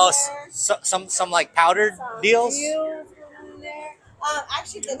going on Oh, there. some like powdered Some deals. deals going on there.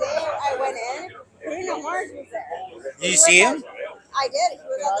 Actually, the day I went in, Bruno Mars was there. Did you see him? I did. He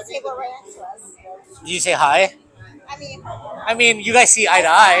was at the table right next to us. Did you say hi? I mean, You guys see eye to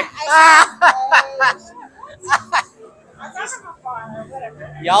eye. I saw from afar,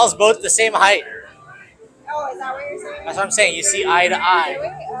 whatever. Y'all's both the same height. Oh, is that what you're saying? That's what I'm saying. You see eye to eye.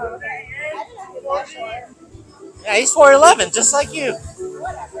 Oh, okay. I didn't know he was that short. Yeah, he's 4'11", just like you.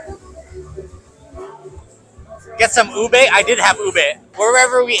 Whatever. Get some ube. I did have ube.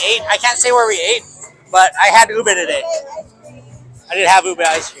 Wherever we ate, I can't say where we ate, but I had ube today. Ice cream. I did have ube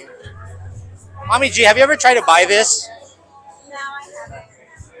ice cream. Mommy G, have you ever tried to buy this? No, I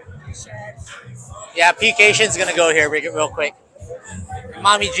haven't. You should. Yeah, P-Cation's gonna go here real quick.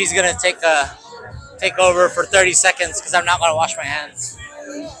 Mommy G's gonna take over for 30 seconds because I'm not gonna wash my hands.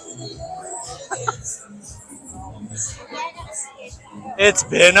 It's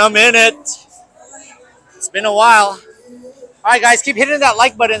been a minute. It's been a while. All right, guys, keep hitting that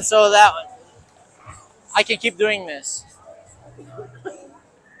like button so that I can keep doing this.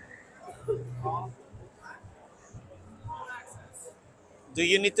 Do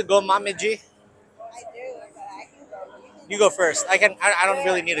you need to go, Mommy G? I do, but I can go. You go first. I don't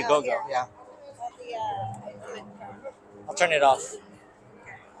really need to go. Yeah. I'll turn it off.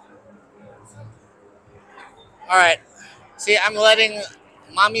 All right. See, I'm letting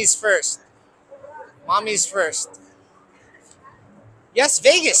Mommy's first. Mommy's first. Yes,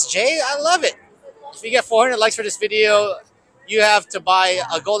 Vegas, Jay. I love it. If you get 400 likes for this video, you have to buy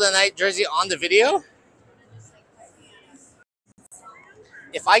a Golden Knight jersey on the video.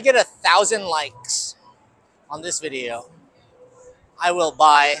 If I get 1,000 likes on this video, I will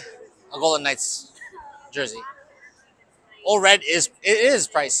buy a Golden Knights jersey. All red is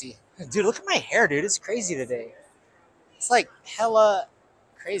pricey. Dude, look at my hair, dude. It's crazy today. It's like hella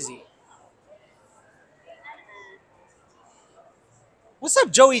crazy. What's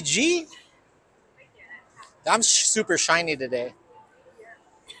up, Joey G? I'm super shiny today.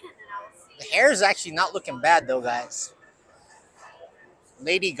 The hair is actually not looking bad though, guys.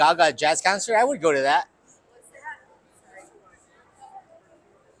 Lady Gaga jazz concert, I would go to that.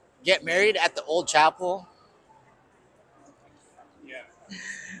 Get married at the old chapel.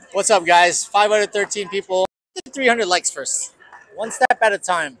 What's up, guys? 5 out of 13 people. 300 likes first. One step at a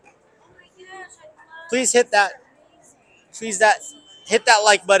time. Please hit that. Hit that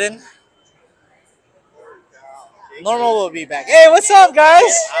like button. Normal will be back. Hey, what's up, guys?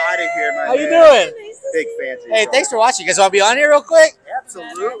 Out of here, my How you man. doing? Big fans. Hey, thanks for watching. You guys want to be on here real quick?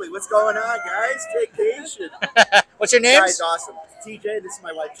 Absolutely. What's going on, guys? Vacation. What's your names? Guys, awesome. TJ, this is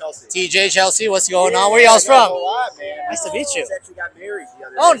my wife, Chelsea. TJ, Chelsea, what's going on? Where y'all A from? lot, man. Nice to meet you. Just actually got married the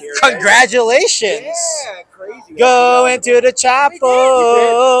other Oh, day here, right? congratulations. Yeah, crazy. Go into the chapel.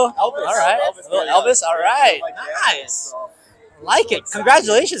 Elvis. All right. Little Elvis. All right. Nice. Like it.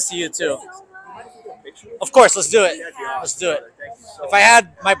 Congratulations to you, too. Of course, let's do it. Let's do it. If I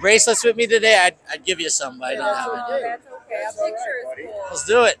had my bracelets with me today, I'd give you some, but I don't have it. That's okay. A picture is cool. Let's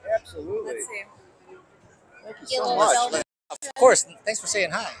do it. Absolutely. Let's see. Thank you so much. Of course. Thanks for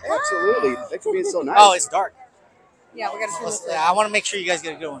saying hi. Absolutely. Thanks for being so nice. Oh, it's dark. Yeah, we gotta turn this. I want to make sure you guys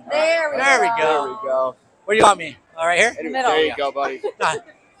get a good one. There we There we go. There go. we go. Where do you want me? All right here? Anyway, middle. there you go, buddy.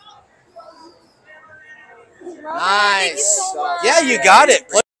 Nice. so much. Yeah, you got it.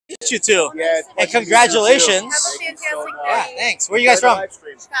 Look at you two. Yeah, it's And pleasure to meet you, congratulations. Have a fantastic Yeah, day. thanks. Where are you guys from?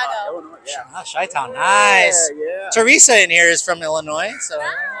 Livestream. Chicago. Illinois. Yeah. Ah, Chi-Town. Nice. Yeah. Teresa in here is from Illinois, so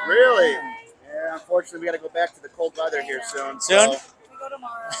Really? Yeah, unfortunately, we got to go back to the cold weather here soon. Soon? So, We go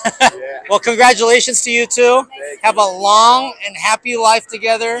tomorrow. yeah. well, congratulations to you two. Have a long and happy life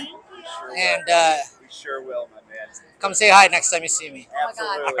together, and We sure will, my man. come say hi next time you see me. Oh my God.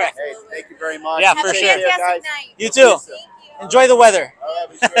 Absolutely. All right. Hey, thank you very much. Yeah, Have for a sure. fantastic Guys. night. You too. Enjoy the weather. All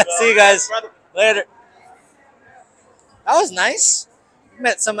right, we sure will. See you guys. Brother. Later. That was nice.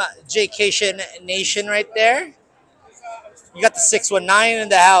 Met some Jaycation Nation right there. You got the 619 in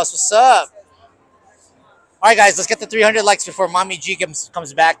the house. What's up? All right, guys, let's get the 300 likes before Mommy G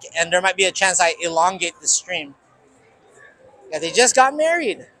comes back, and there might be a chance I elongate the stream. Yeah, they just got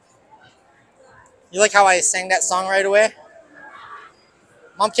married. You like how I sang that song right away?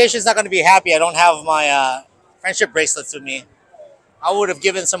 Mom Keisha's not going to be happy I don't have my friendship bracelets with me. I would have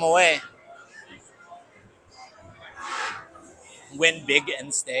given some away. Win big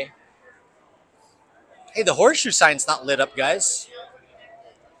and stay. Hey, the horseshoe sign's not lit up, guys.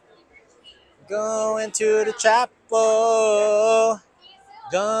 Going to the chapel.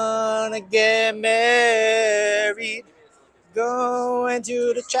 Gonna get married. Going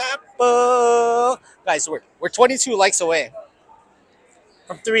to the chapel. Guys, we're 22 likes away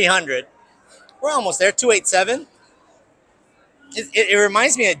from 300. We're almost there. 287. It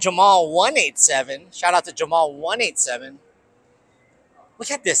reminds me of Jamal 187. Shout out to Jamal 187. Look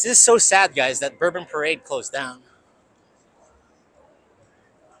at this. This is so sad, guys, that Bourbon Parade closed down.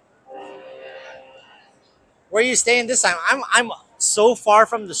 Where are you staying this time? I'm so far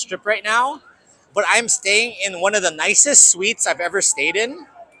from the strip right now, but I'm staying in one of the nicest suites I've ever stayed in.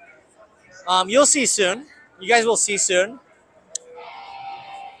 You'll see soon. You guys will see soon.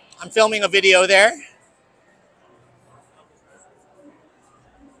 I'm filming a video there.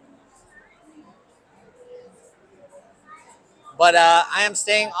 But I am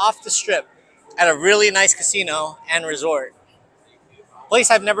staying off the strip at a really nice casino and resort.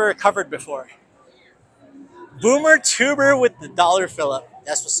 Place I've never covered before. Boomer Tuber with the dollar fill up.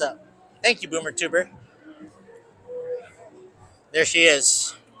 That's what's up. Thank you, Boomer Tuber. There she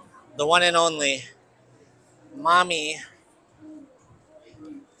is. The one and only. Mommy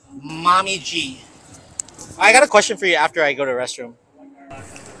G. I got a question for you after I go to the restroom.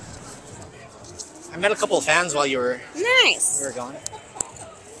 I met a couple of fans while you were gone.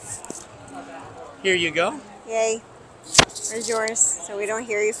 Here you go. Yay. Where's yours? So we don't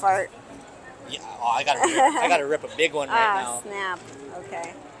hear you fart. Yeah, oh, I gotta rip a big one right now. Snap.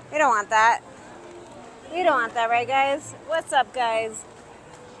 Okay. We don't want that. We don't want that, right, guys? What's up, guys?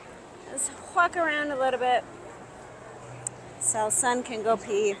 Let's walk around a little bit so Son can go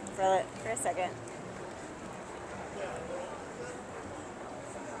pee for a second.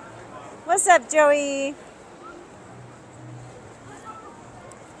 What's up, Joey?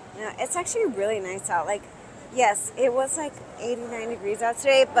 Yeah, it's actually really nice out. Like, yes, it was like 89 degrees out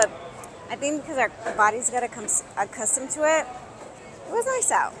today, but I think because our bodies got accustomed to it, it was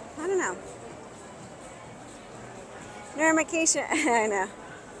nice out. I don't know. Normication. I know.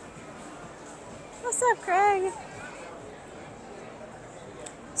 What's up, Craig?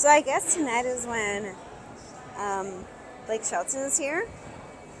 So I guess tonight is when Blake Shelton is here.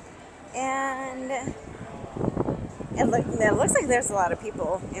 And it looks like there's a lot of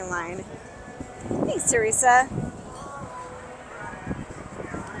people in line. Thanks, Teresa.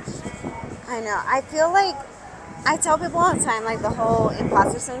 I know. I feel like I tell people all the time, like the whole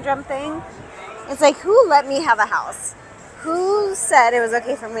imposter syndrome thing. It's like, who let me have a house? Who said it was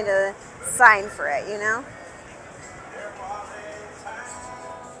okay for me to sign for it, you know?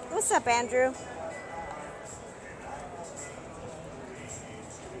 What's up, Andrew?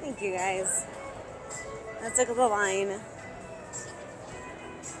 Thank you, guys. Let's look at the line.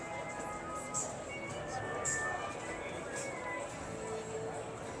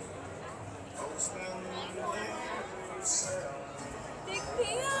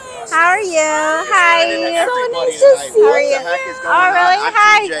 How are you? Hi. So nice to see you. How are you? What the heck is going Oh, really? on? I'm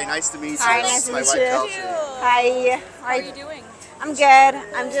Hi. TJ. Nice to meet you. Hi, This nice is to my meet wife, you. Kelsey. Hi. How are you doing? I'm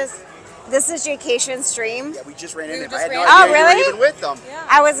good. This is Jaycation stream. Yeah, we just ran We into him. just I had no ran idea into you him. were even with them. Yeah.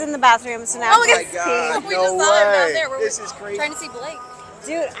 I was in the bathroom, so now Oh I'm my just God. peeing. We No just saw him down way. there. We're This is crazy. trying to see Blake.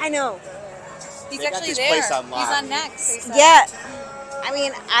 Dude, I know. He's They got actually this there. place on He's lock. on next. Yeah. I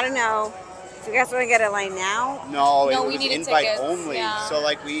mean, I don't know. If you guys want to get a line now? No, No, it we was needed invite tickets. only. Yeah. So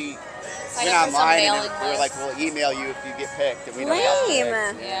like we Sign went up for some online and mailing then we were list. like, we'll email you if you get picked. And we never got Lame.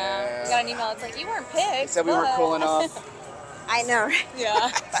 picked. Yeah. We got an email. It's like, you weren't picked. They said we weren't but- cool enough. I know, right? Yeah.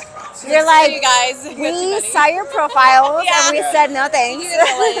 You're like, you guys. You got too we many. saw your profiles Yeah. and we Yeah. said no thanks. You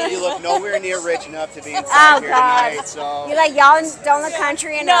guys are You look nowhere near rich enough to be Oh, inside here God. tonight. So You're like, y'all don't look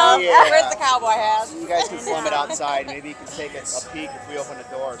country No. enough. Yeah. Where's the cowboy hat? you guys can film it outside. Maybe you can take a peek if we open the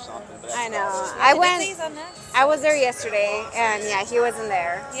door or something. But that's I know. about it. I Did went. they say he's on next? I was there yesterday, and yeah, he wasn't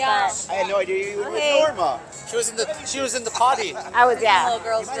there. Yeah. I had no idea you were with Hey. Norma. She was in the potty. But I was, yeah. Little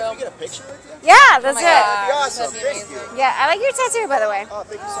girls Mind if room. we get a picture with you? Yeah, Oh that's my it. God. That'd be awesome. That'd be Thank you. amazing. Yeah, I like your tattoo, by the way. Oh,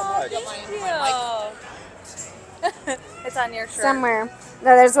 thank you so much. Thank you. It's on your shirt. Somewhere.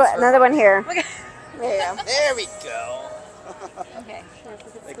 No, there's another one here. Okay. There you go. There we go. Okay.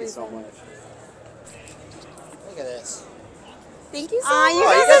 Thank you so much. Look at this. Thank you so Aw, you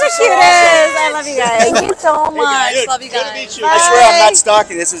much. guys are the cutest. I love you guys. Thank you so much. dude, Love you good to guys. meet you. I swear I'm not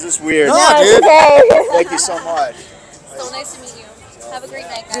stalking. This is just weird. No, No, dude. it's okay. Thank you so much. So nice to meet you. Have a great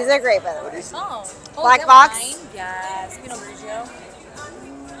night, guys. These are great, by the way. Oh, Black is that box? wine? Yes. Pinot Grigio.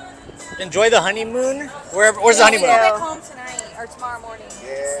 Enjoy the honeymoon. Where's the Thank honeymoon? you. Go back home tonight or tomorrow morning.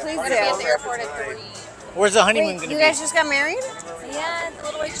 Yeah. Please We're do. gonna be at the airport at 3. Where's the honeymoon Wait, gonna you be? guys just got married? Yeah, the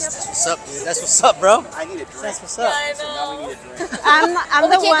little white chip. That's what's up, dude. That's what's up, bro. I need a drink. That's what's Yeah, up. I So now we know. need a drink. I'm Well, the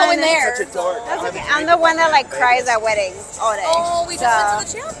we can't one. go in there. Such a dork. I That's don't have okay. a I'm drink the in one that like Vegas. cries at weddings all day. Oh, we just went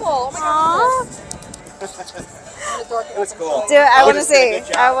to the chapel. Oh my Aw. god. It was cool. Dude, I Oh, want to this did a see. good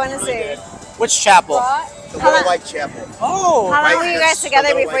job. I want to Really see. did. Which chapel? The Little White Chapel. Oh, How long Right, were you that's guys together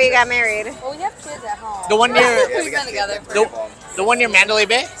the little before white you got married? Well, we have kids at home. the one near Yeah, we We've got been together kids. for. the one near Mandalay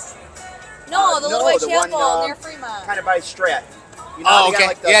Bay. No, the little No, white the one, chapel near Fremont. Kind of by Strat. You Oh, how they okay. got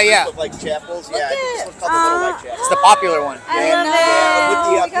like the Yeah, group yeah. of like chapels. Look Yeah, I think it. this one's called the Little White Chapel. It's the popular one. I Yeah, love yeah, it. with the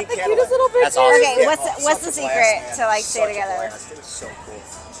we got pink the Cadillac. cutest little That's pictures. awesome. Okay, Yeah, what's such the a secret blast, to man. like stay Such a together? blast. It was so cool.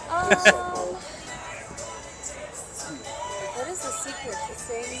 Oh. What is the secret to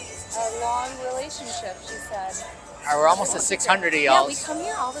staying a long relationship? She said. All right, we're almost at 600 of Yeah, y'all. we come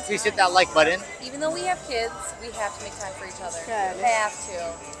here all the time. Please hit that like button. Even though we have kids, we have to make time for each other. Good. We have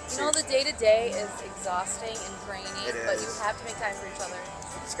to. You know, the day to day is exhausting and draining, It but you is. have to make time for each other.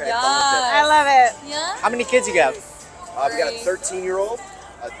 Just gotta have fun with I love it. Yeah. How many kids you got? it. We got a 13-year-old,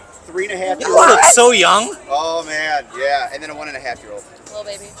 a 3.5-year-old. You look so young. Oh man, yeah, and then a 1.5-year-old. Little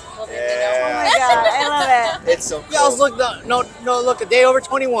baby. Little baby. Yeah. Oh my god, I love it. It's so cool. Y'all's look no look a day over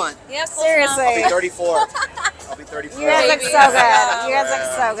 21. Yeah, close Seriously. I'll be 34. I'll be 34. You guys look Baby. so good. You guys look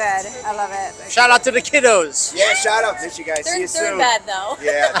so good. I love it. Shout out to the kiddos. Yeah, shout out. Miss you guys. They're See you in third soon. bed though.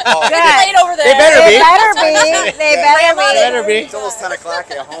 Yeah. Oh, Good. They're laying over there. They better They be. better be. They Yeah. better They be. better be. It's almost 10 o'clock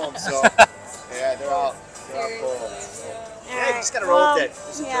at home, so yeah, they're out. They're out cold. Yeah, you just gotta roll with it.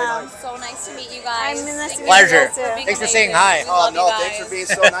 Just enjoy Yeah. life. So nice to meet you I guys. mean, nice to Thank meet you Pleasure. you too. being Thanks for amazing. saying hi. We Oh love no, you thanks guys. for being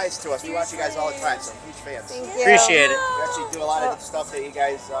so nice to us. We watch you guys all the time, so huge fans. Thank you. Appreciate it. We actually do a lot of the stuff that you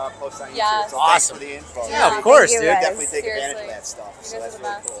guys post on YouTube. Yes. So Awesome. thanks for the info. Yeah, Yeah, of course, thank you dude. guys. Definitely take advantage of Seriously. that stuff. You So guys that's are the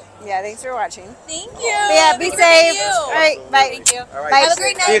really best. cool. Yeah, thanks for watching. Thank you. Yeah, be Thank safe. you. All right, bye. Thank you. All right. Bye. Have a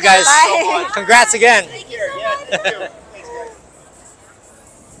great night. See you guys. Bye. Congrats again. Take care. Yeah, thank you. Thanks, guys.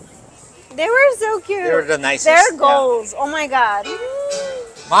 They were so cute. They were the nicest. They're Yeah. goals. Oh my god.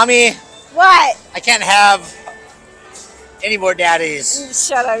 Mommy, What? I can't have any more daddies.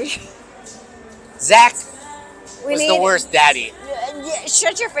 Shut up. Zach We was need. the worst daddy. Yeah,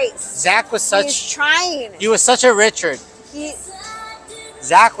 shut your face. Zach was He's such. trying. He was such a Richard. He,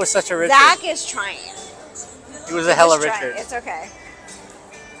 Zach was such a Richard. Zach is trying. He was a hella He's trying. Richard. It's okay.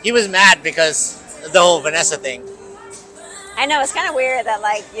 He was mad because of the whole Vanessa thing. I know it's kind of weird that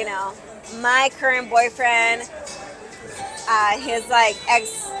like my current boyfriend, his like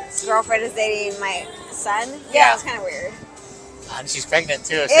ex-girlfriend is dating my son. Yeah, it's kind of weird. And she's pregnant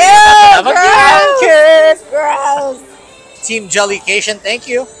too. So Ew, you're about to have a kid. Gross. Team Jaycation, thank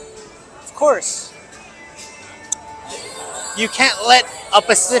you. Of course. You can't let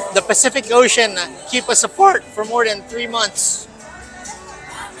the Pacific Ocean keep us apart for more than 3 months.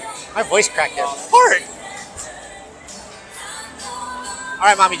 My voice cracked there. Apart. All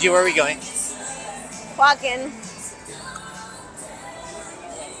right, Mommy G, where are we going? Walking.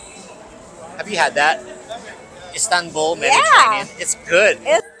 Have you had that? Istanbul Mediterranean. It's good.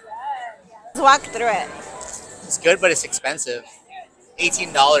 Let's walk through it. It's good, but it's expensive.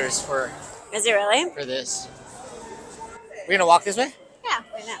 $18 for Is it really? this. We're gonna walk this way? Yeah.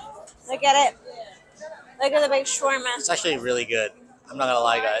 Why not? Look at it. Look at the big shawarma. It's actually really good. I'm not gonna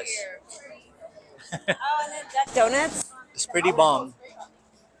lie, guys. Oh, and then Duck Donuts. It's pretty bomb.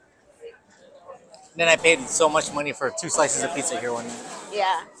 Then I paid so much money for 2 slices of pizza here one night.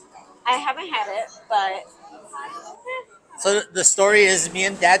 Yeah. I haven't had it, but So the story is me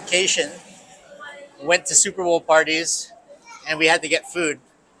and Dad Cation went to Super Bowl parties and we had to get food.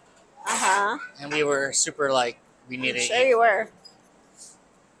 And we were super like, we need to sure eat. you were.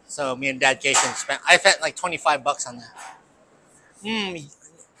 So me and Dad Cation I spent like $25 on that.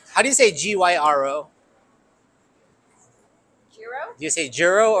 How do you say Gyro? Gyro? Do you say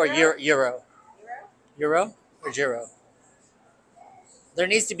gyro or euro? Euro or gyro? There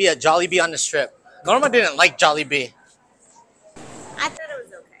needs to be a Jollibee on the strip. Norma didn't like Jollibee. I thought it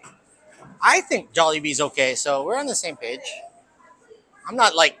was okay. I think Jollibee's okay, so we're on the same page. I'm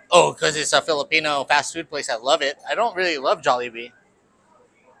not like, oh, because it's a Filipino fast food place, I love it. I don't really love Jollibee.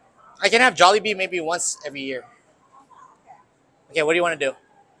 I can have Jollibee maybe once every year. Okay, what do you want to do?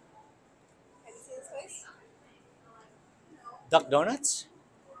 Duck Donuts?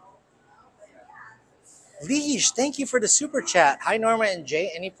 Liege, thank you for the super chat. Hi, Norma and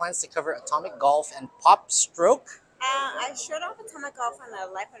Jay. Any plans to cover atomic golf and pop stroke? I showed off atomic golf on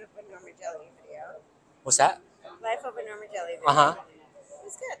the Life of a Norma Jelly video. What's that? Life of a Norma Jelly video. Uh-huh. It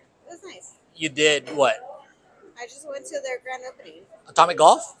was good. It was nice. You did what? I just went to their grand opening. Atomic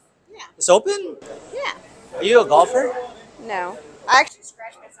golf? Yeah. It's open? Yeah. Are you a golfer? No. I actually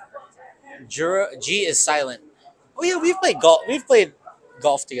scratched myself every time. G is silent. Oh yeah, we've played golf. We've played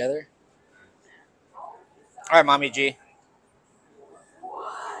golf together. All right, Mommy G.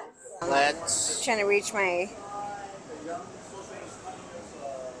 Let's. Trying to reach my.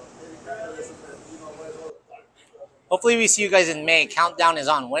 Hopefully, we see you guys in May. Countdown is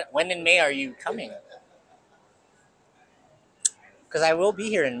on. When in May are you coming? Because I will be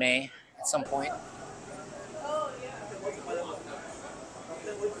here in May at some point.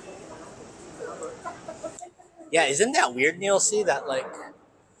 Yeah, isn't that weird, Neil? See that, like,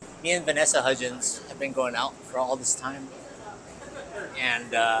 me and Vanessa Hudgens have been going out for all this time.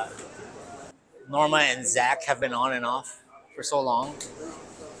 And Norma and Zach have been on and off for so long.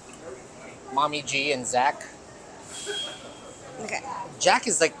 Mommy G and Zach. Okay. Jack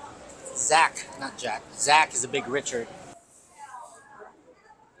is like Zach, not Jack. Zach is a big Richard.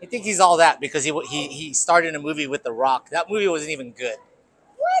 I think he's all that because he starred in a movie with The Rock. That movie wasn't even good.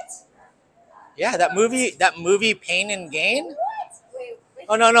 What? Yeah, that movie Pain and Gain. What? Wait.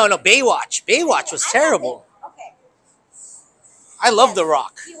 Oh no, Baywatch. Baywatch was terrible. Okay. I love The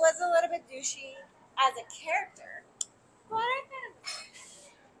Rock. He was a little bit douchey as a character. But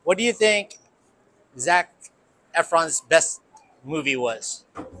What do you think Zac Efron's best movie was?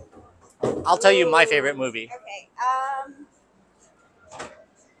 I'll tell you my favorite movie. okay.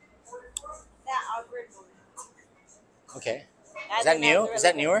 That awkward moment. Okay. I Is that think new? really Is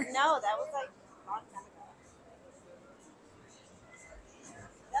that good. newer? No, that was like a long time ago.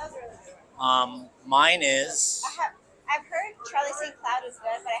 That was really good. Mine is I've heard Charlie St. Cloud is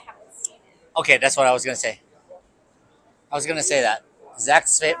good, but I haven't seen it. okay. That's what I was gonna say. I was gonna say that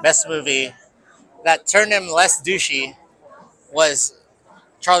Zach's best movie that turned him less douchey was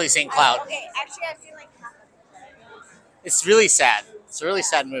Charlie St. Cloud. Okay, actually, I've seen like half of it. It's really sad. It's a really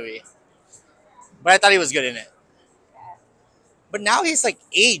sad movie. But I thought he was good in it. But now he's like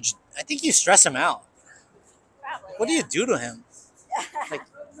aged. I think you stress him out. Probably. What do you do to him? Like,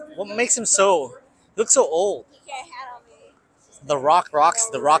 what makes him so? He looks so old. He can't handle me. The Rock rocks.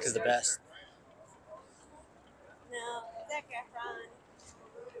 The Rock is the best. No, Zac Efron.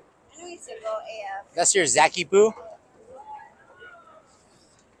 I know he's single AF. That's your Zachy Poo.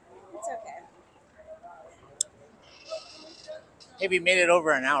 It's okay. Hey, we made it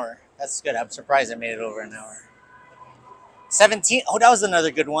over an hour. That's good. I'm surprised I made it over an hour. 17. Oh, that was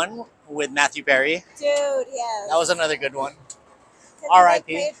another good one with Matthew Perry. Dude, yes. That was another good one. 'Cause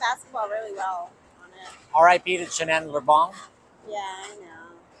R.I.P. He played basketball really well on it. R.I.P. to Shanann Lebong. Yeah, I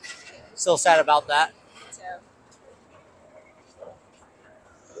know. Still sad about that. Me too.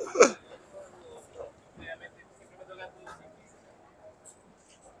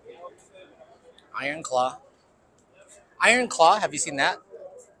 Iron Claw. Iron Claw. Have you seen that?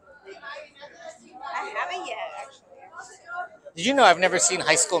 I haven't yet, actually. Did you know I've never seen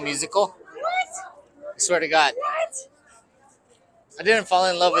High School Musical? What? I swear to God. What? I didn't fall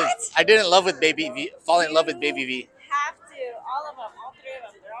in love with. I didn't love with Baby V. Fall in love with Baby V. Have to. All of them. All three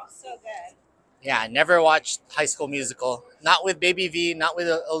of them. They're all so good. Yeah, I never watched High School Musical. Not with Baby V. Not with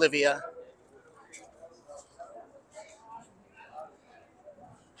Olivia.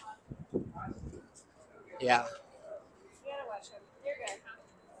 Yeah. You gotta watch them. You're good.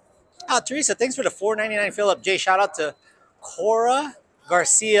 Oh, Teresa, thanks for the $4.99 fill up. Jay, shout out to Cora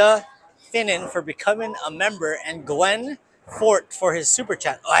Garcia Finnan for becoming a member and Glenn Fort for his super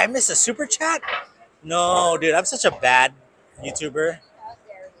chat. Oh, I missed a super chat? No, dude, I'm such a bad YouTuber. How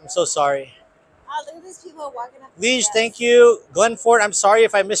dare you. I'm so sorry. Oh, look at these people walking up. the Liege, steps. thank you. Glenn Fort, I'm sorry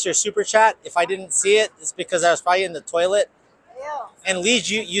if I missed your super chat. If I didn't see it, it's because I was probably in the toilet. Ew. And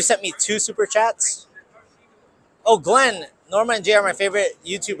Liege, you sent me 2 super chats. Oh, Glenn, Norma and Jay are my favorite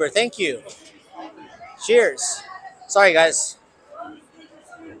YouTuber. Thank you. Cheers. Sorry, guys.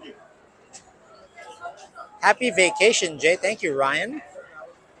 Happy vacation, Jay. Thank you, Ryan.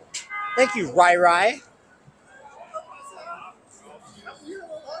 Thank you, Rai.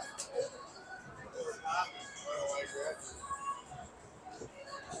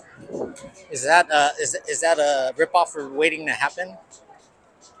 Is that a ripoff for Waiting to Happen?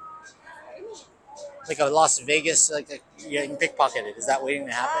 Like a Las Vegas, like you're getting pickpocketed. Is that Waiting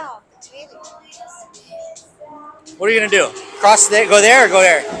to Happen? Oh, maybe. What are you gonna do? Cross there, go there, or go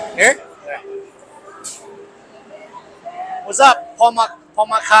there? Here? There. What's up,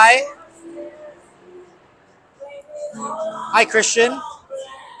 Pomakai? Hi, Christian.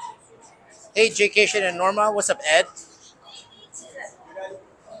 Hey, Jaycation and Norma. What's up, Ed?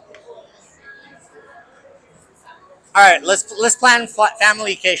 All right, let's plan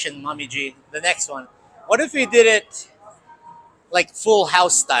familycation, Mommy G. The next one. What if we did it like Full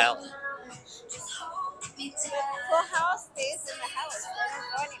House style? Full house stays in the house. They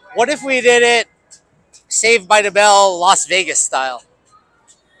don't go anywhere. What if we did it Saved by the Bell, Las Vegas style?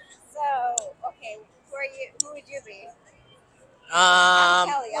 So, okay, who would you be? I'm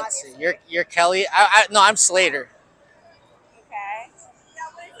Kelly, Let's see. obviously. You're Kelly. No, I'm Slater. Okay.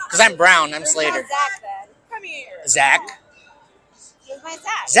 Cause I'm brown. I'm Who's Slater. my Zach then? Come here. Zach. Who's my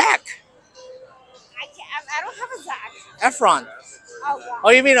Zach? Zach. I don't have a Zach. Efron. Oh, God. Oh,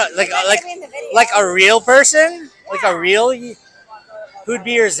 you mean like a real person? Yeah. Like a real? Who'd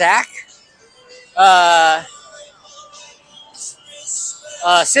be your Zach?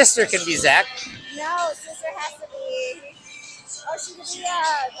 Sister can be Zach. No, sister has to be. Oh, she could be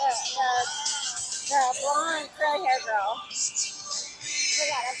the blonde curly hair girl. Oh my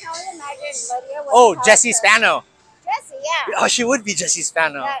God, I can only imagine Lydia with Oh, a Jessie character. Spano. Jessie, yeah. Oh, she would be Jessie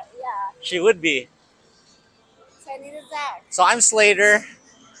Spano. Yeah. She would be. So I need a Zach. So I'm Slater.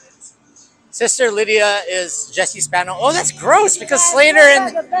 Sister Lydia is Jessie Spano. Oh, that's gross because Slater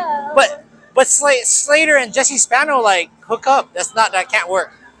and Slater and Jessie Spano like hook up. That can't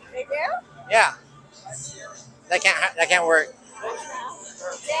work. They do? Yeah. That can't work.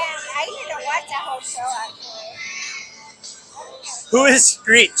 Damn, I need to watch that whole show actually. Who is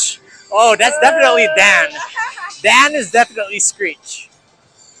Screech? Oh, that's definitely Dan. Dan is definitely Screech.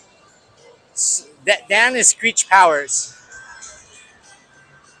 Dan is Screech Powers.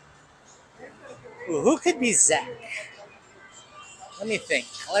 Ooh, who could be Zach? Let me think.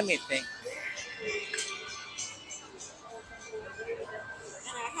 And it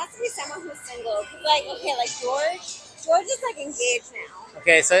has to be someone who's single. 'Cause like, okay, like George. George is like engaged now.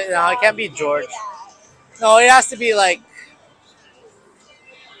 Okay, so no, it can't be He George. Can't be that. No, it has to be like,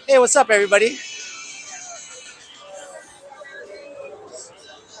 hey, what's up, everybody?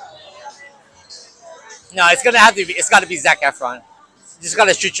 No, it's got to be Zac Efron. You just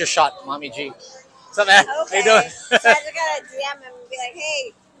gotta shoot your shot, Mommy G. What's up, man? How Okay. you doing? So I just gotta DM him and be like,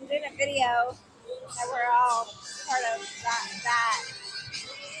 hey, I'm doing a video that we're all part of that.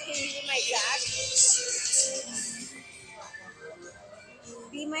 Can you be my Zach?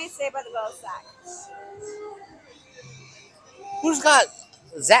 Be my Saved by the Bell Zach. Who's got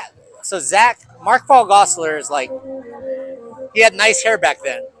Zach? So Zach, Mark Paul Gosselaar is like, he had nice hair back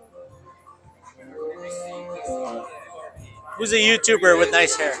then. Who's a YouTuber with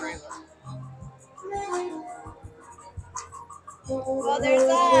nice hair? Well, there's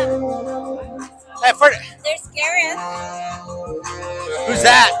there's Gareth. Who's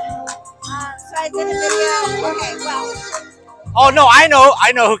that? So I did a video. Okay, well. Oh no, I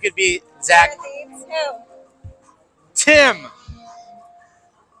know who could be Zach. Who? Tim.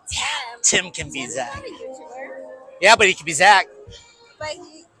 Tim. Tim can be Tim's Zach. not a YouTuber. Yeah, but he could be Zach. But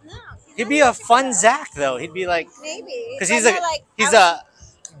He'd be a fun Zach though. He'd be like, maybe because he's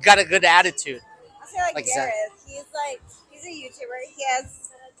got a good attitude. I feel like Zach. Gareth. He's a YouTuber. He has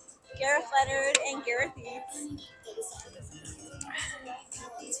Gareth Leonard and Gareth Eats.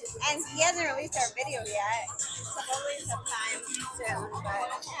 And he hasn't released our video yet. Probably sometime soon. But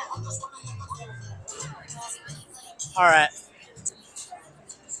All right.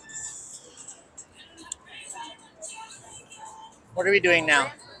 What are we doing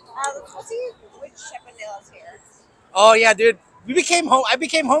now? let's see which Chippendale is here. Oh yeah, dude. I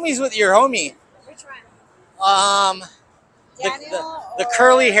became homies with your homie. Which one? The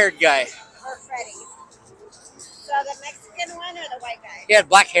curly haired guy. Or Freddie? So the Mexican one or the white guy? He had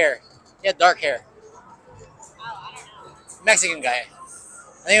black hair. He had dark hair. Oh, I don't know. Mexican guy.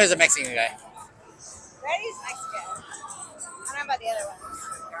 I think it was a Mexican guy. Freddie's Mexican. I don't know about the other one.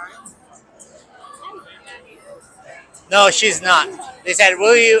 No, she's not. They said,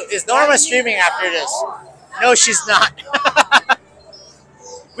 is Norma streaming after this? No, she's not.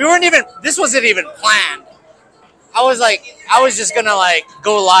 This wasn't even planned. I was just gonna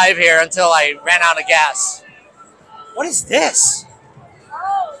go live here until I ran out of gas. What is this?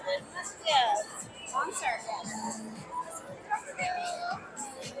 Oh, this must be a concert.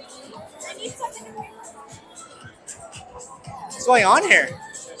 I need something to drink. What's going on here?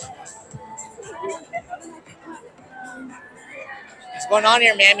 What's going on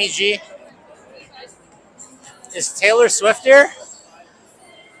here, Mammy G? Is Taylor Swift here?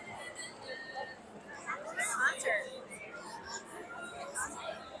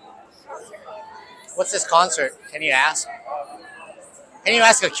 What's this concert? Can you ask? Can you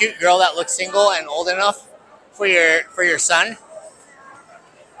ask a cute girl that looks single and old enough? for your son?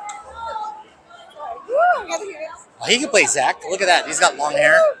 Oh, he can play Zach. Look at that. He's got long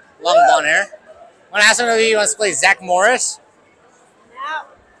hair, long blonde hair. Want to ask him if he wants to play Zach Morris? No.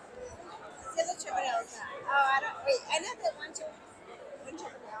 Oh, I don't. Wait, I know that one.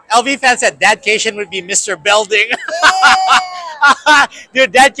 LV fan said Dadcation would be Mr. Belding. Yeah.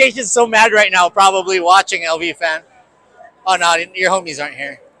 Dude, Dadcation's so mad right now, probably watching LV fan. Oh no, your homies aren't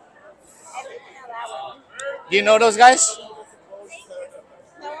here. I think I know that one. Do you know those guys?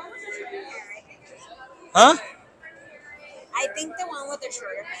 Huh? I think the one with the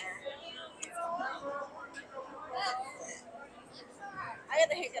shorter hair. I got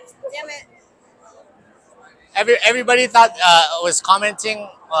the hiccups. Damn it. Everybody thought was commenting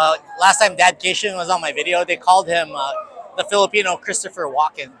last time Dadcation was on my video. They called him the Filipino Christopher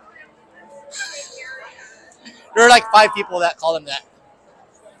Walken. There were like 5 people that called him that.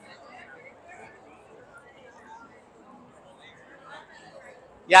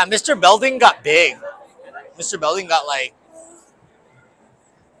 Yeah, Mr. Belding got big. Mr. Belding got like.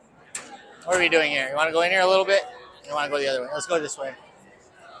 What are we doing here? You want to go in here a little bit? You want to go the other way? Let's go this way.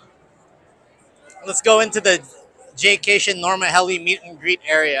 Let's go into the Jaycation Norma Helly meet and greet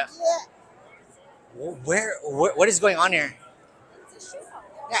area. Where what is going on here?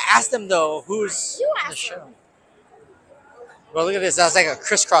 Yeah, ask them though. Who's on the show? Well, look at this. That's like a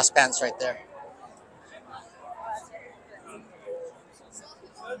crisscross pants right there.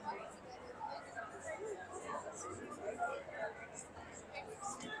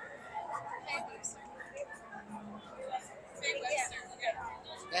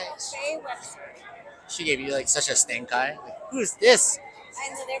 Thanks. She gave you like such a stink eye. Like, who's this? I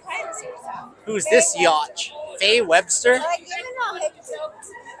know they're kind of serious. Who's this yacht? Faye Webster? Like, you know,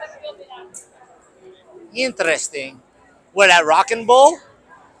 Interesting. What, at Rockin' Bowl?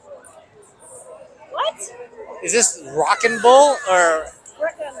 what? Is this Rockin' Bowl or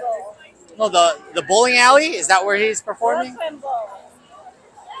Brooklyn Bowl. no the bowling alley? Is that where he's performing? Brooklyn Bowl.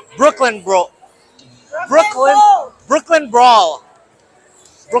 Brooklyn Bro Brooklyn Bowl. Brooklyn Brawl.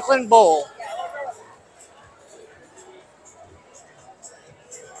 Brooklyn Bowl.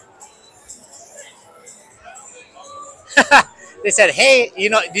 They said, hey, you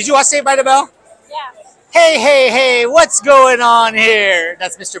know, did you watch Saved by the Bell? Yeah. Hey, what's going on here?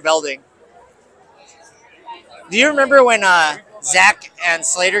 That's Mr. Belding. Do you remember when Zach and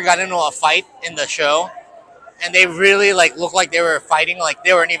Slater got into a fight in the show? And they really like looked like they were fighting, like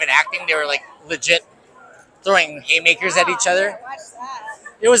they weren't even acting. They were like legit throwing haymakers at each other. Watch that.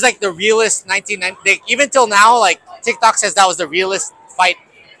 It was like the realest 1990. Even till now, like TikTok says that was the realest fight.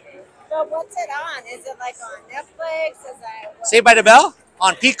 But what's it on? Is it like on Netflix? Is it what? Saved by the Bell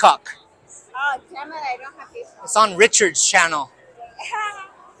on Peacock. Oh, damn it! I don't have people. It's on Richard's channel.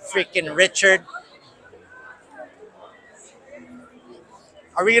 Freaking Richard.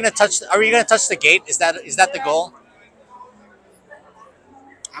 Are we gonna touch the gate? Is that the goal?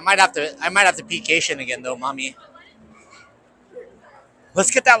 I might have to P-cation again though, mommy.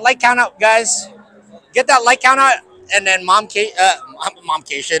 Let's get that like count out, guys. Get that like count out, and then mommy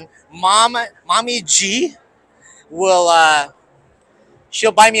G will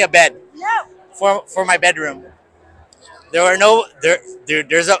she'll buy me a bed for my bedroom.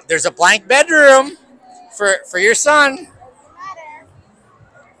 There's a blank bedroom for your son.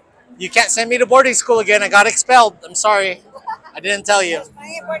 You can't send me to boarding school again. I got expelled. I'm sorry. I didn't tell you. There's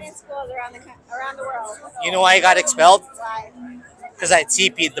plenty of boarding schools around the world. You know why I got expelled? Why? Because I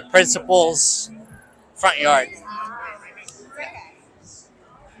TP'd the principal's front yard. Okay.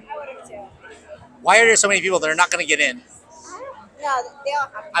 I would have too. Why are there so many people that are not going to get in? No, they all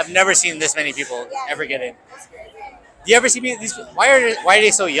have. I've never seen this many people ever get in. That's crazy. Do you ever see these? Why are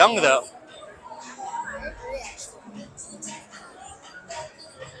they so young though?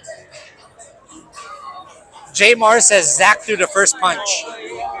 J Mars says Zach threw the first punch.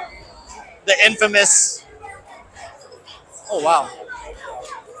 The infamous. Oh wow.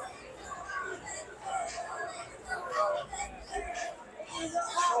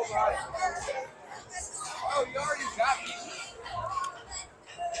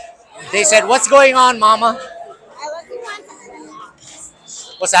 They said, "What's going on, Mama?" I look you want something in and out.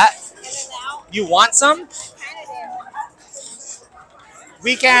 What's that? In and out. You want some? Kind of do.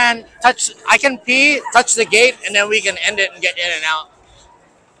 We can touch. I can pee, touch the gate, and then we can end it and get in and out,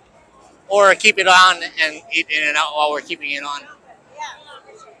 or keep it on and eat in and out while we're keeping it on. Yeah,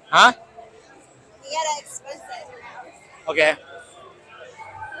 for sure. Huh? You gotta expense it. Okay.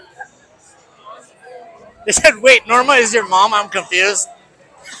 They said, "Wait, Norma is your mom?" I'm confused.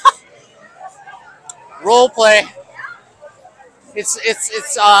 Role play.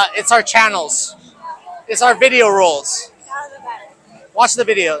 It's our channels. It's our video rolls. All the better. Watch the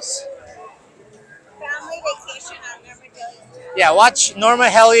videos. Family vacation on Never Jelly. Yeah, watch Norma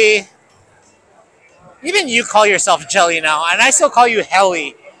Helly. Even you call yourself Jelly now, and I still call you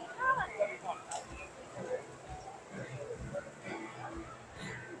Helly.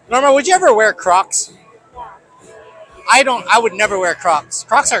 Norma, would you ever wear Crocs? I don't. I would never wear Crocs.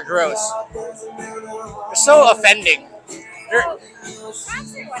 Crocs are gross. They're so offending.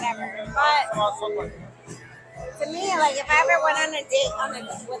 Crocs or whatever. But to me, like if I ever went on a date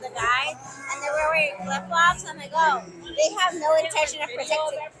with a guy and they were wearing flip flops, I'm like, oh, they have no intention of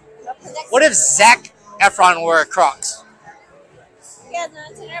protecting. What if Zac Efron wore Crocs? He has no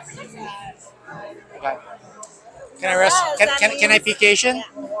intention of protecting. Okay. Can I rest? Can I peecation? Yeah.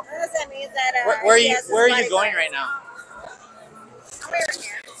 Unless that means that. Where are you going right now? I'm over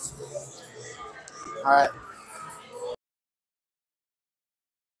here. All right.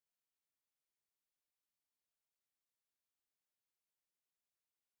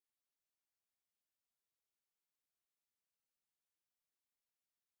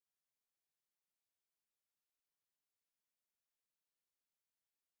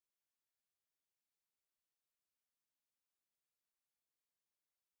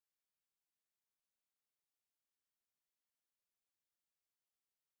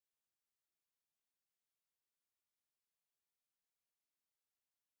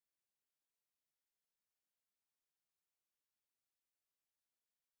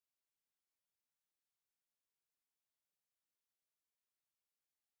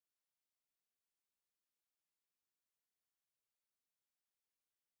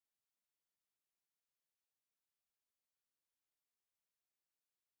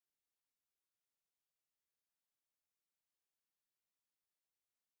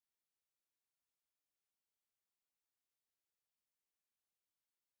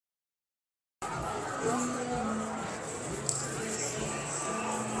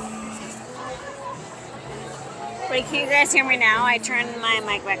 Wait, can you guys hear me now? I turned my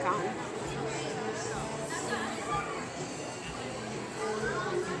mic back on.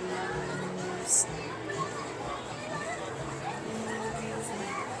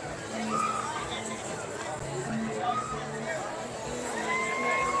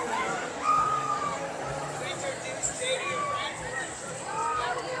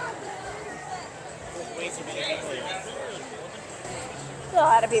 There's a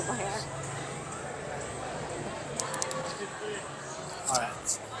lot of people here. All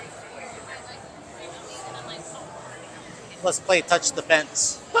right. Let's play touch the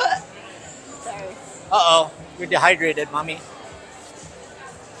fence. Sorry. Uh-oh. You're dehydrated, mommy.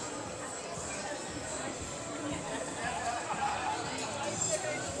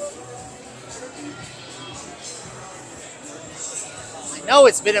 I know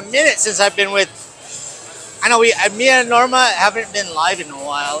it's been a minute since I've been with. I know me and Norma haven't been live in a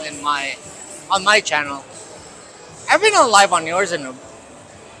while on my channel. I've been on live on yours a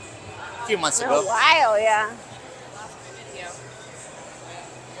few months In ago. a while, yeah.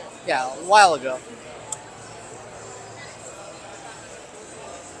 Yeah, a while ago.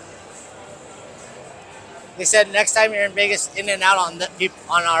 They said next time you're in Vegas, in and out on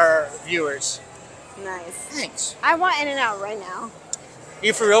our viewers. Nice. Thanks. I want In-N-Out right now.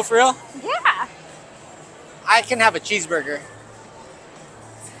 You for real? For real? Yeah. I can have a cheeseburger.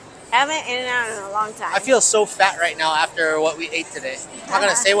 I haven't In-N-Out in a long time. I feel so fat right now after what we ate today. I'm not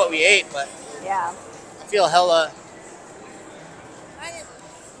gonna say what we ate, but Yeah. I feel hella.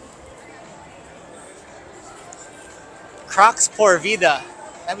 Crocs por vida.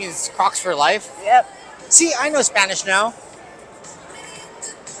 That means Crocs for life. Yep. See, I know Spanish now.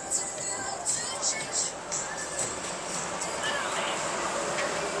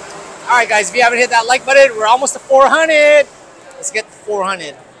 All right, guys, if you haven't hit that like button, we're almost to 400. Let's get to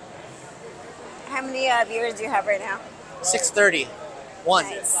 400. How many viewers do you have right now? 630. One.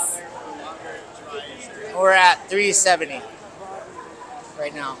 Nice. We're at 370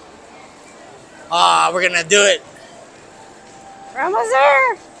 right now. We're gonna do it. We're almost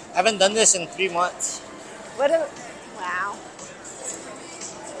there. I haven't done this in 3 months. Wow.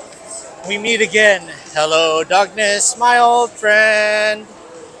 We meet again. Hello, darkness, my old friend.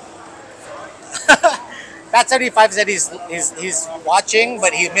 Bat 75 said he's watching,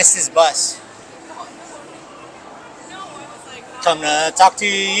 but he missed his bus. Come to talk to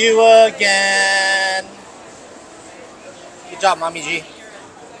you again. Good job, Mommy G.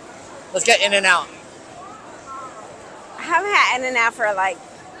 Let's get in and out. I haven't had In-N-Out for like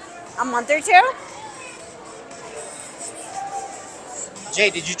a month or two. Jay,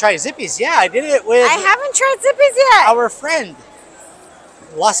 did you try Zippies? Yeah, I did it with I haven't tried Zippies yet. our friend,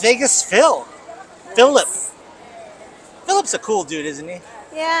 Las Vegas Phil. Philip. Philip's a cool dude, isn't he?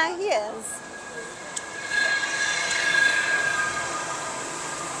 Yeah, he is.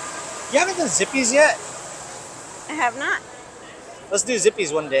 You haven't done zippies yet? I have not. Let's do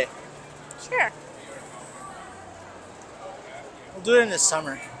zippies one day. Sure. We'll do it in the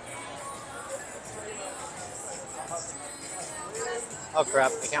summer. Oh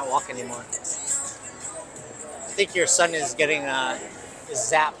crap, I can't walk anymore. I think your son is getting is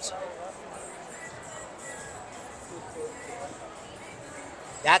zapped.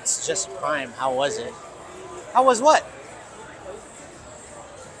 That's just prime. How was it? How was what?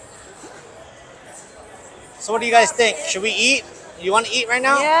 So what do you guys think? Should we eat? You want to eat right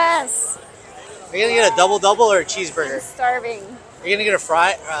now? Yes. Are you gonna get a double or a cheeseburger? I'm starving. Are you gonna get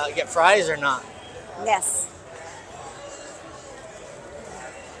a get fries or not? Yes.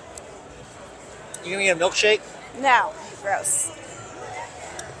 You gonna get a milkshake? No. Gross.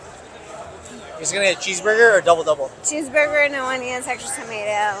 You're just gonna get a cheeseburger or a double? Cheeseburger, no onions, extra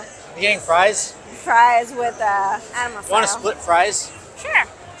tomato. You getting fries? Fries with animal You want to style. split fries? Sure.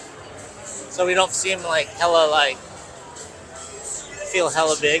 So we don't seem like hella like feel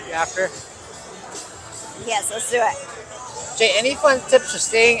hella big after. Yes, let's do it. Jay, any fun tips for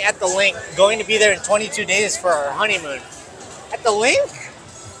staying at the link? Going to be there in 22 days for our honeymoon. At the link?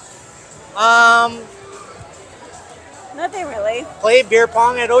 Nothing really. Play beer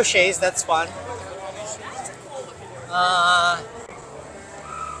pong at O'Shea's. That's fun.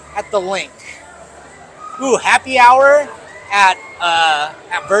 At the link. Ooh, happy hour at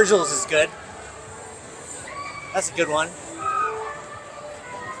Virgil's is good. That's a good one.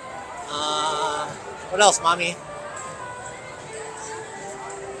 What else, mommy?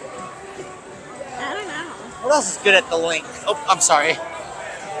 I don't know. What else is good at the link? Oh, I'm sorry.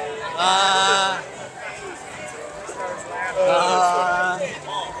 I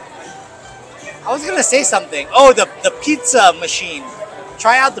was gonna say something. Oh, the pizza machine.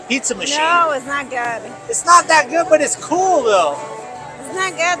 Try out the pizza machine. No, it's not good. It's not that good, but it's cool though. It's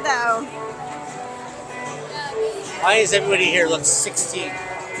not good though. Why does everybody here look 16?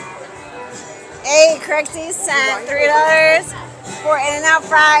 Hey, Correcty sent $3 for In-N-Out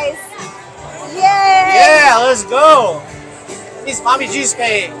fries. Yay! Yeah, let's go. These Mommy G's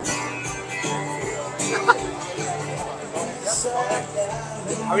pay.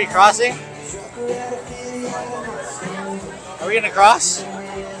 Are we crossing? Are we gonna cross?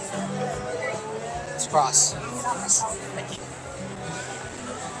 Let's cross. Thank you.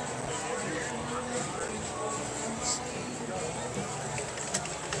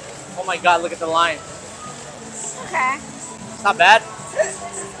 Oh my God, look at the line. Okay. It's not bad.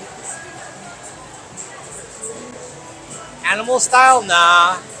 Animal style?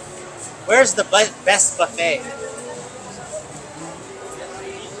 Nah. Where's the best buffet?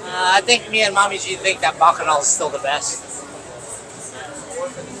 I think me and Mommy G think that Bacchanal is still the best.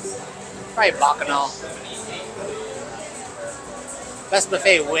 Probably Bacchanal. Best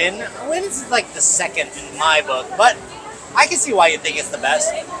buffet win. Win's like the second in my book, but I can see why you think it's the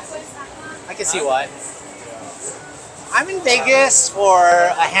best. I can see why. I'm in Vegas for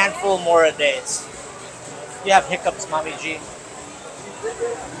a handful more days. You have hiccups, Mommy G.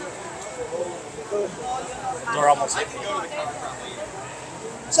 We're almost hit.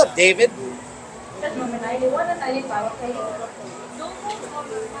 What's up, David?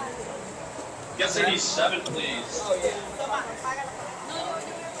 Guess 87, please.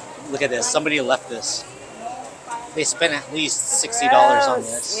 Look at this. Somebody left this. They spent at least $60 on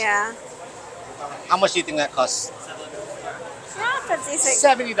this. Yeah. How much do you think that costs? Yeah, 56.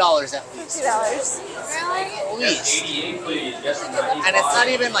 $70 at least. $50. At least. 88, please. Guess 95. And it's not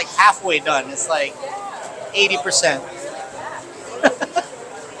even like halfway done. It's like 80%.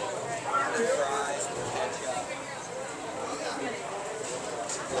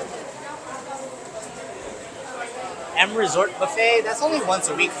 M Resort Buffet, that's only once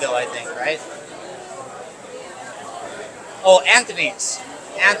a week though, I think, right? Oh, Anthony's.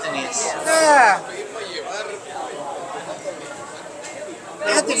 Anthony's. Yeah.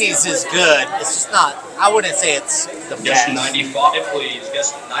 Anthony's is good. It's just not, I wouldn't say it's the Guess best. 95, please.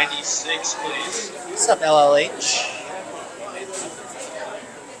 Guess 96, please. What's up, LLH?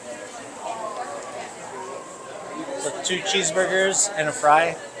 So 2 cheeseburgers and a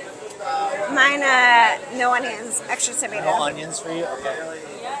fry. Mine, no onions, extra tomato. No onions for you? Okay.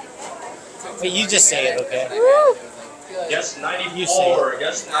 Wait, you just say it, okay? Woo! Guess You say 94.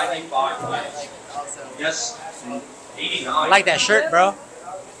 Guess 95, please. Guess 89. I like that shirt, bro.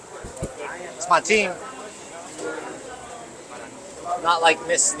 It's my team. Not like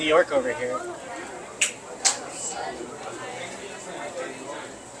Miss New York over here.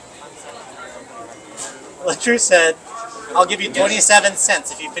 LaTrue said, I'll give you 27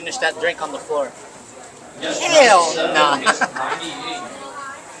 cents if you finish that drink on the floor. Hell nah.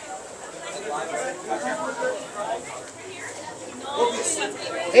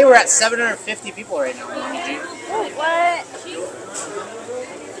 Hey, we're at 750 people right now. What?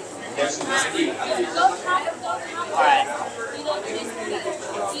 Alright.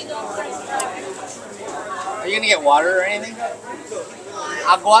 Are you gonna get water or anything?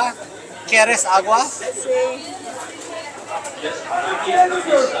 Agua? ¿Quieres agua?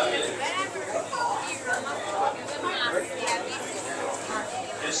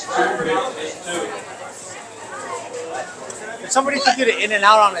 If somebody took you to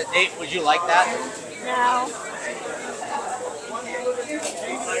In-N-Out on a date, would you like that? No.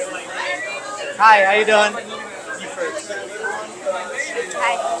 Hi, how you doing?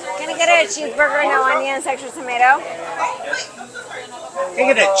 Hi. Can I get a cheeseburger, no onions, extra tomato? Can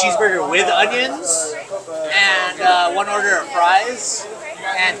I get a cheeseburger with onions and 1 order of fries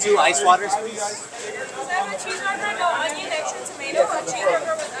and 2 ice waters, please? So I have a cheeseburger, no onion, extra tomato, a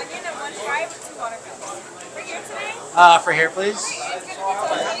cheeseburger with onion, and 1 fry with 2 water cups. For here today? For here, please.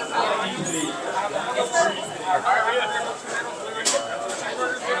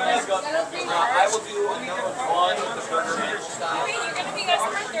 I will do number 1 with the burger manager style. Wait, you're going to be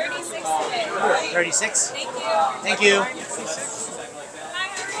customer 36 today. 36? Thank you. Thank you. Hi,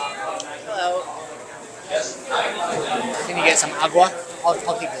 how are you? Hello. Can you get some agua? I'll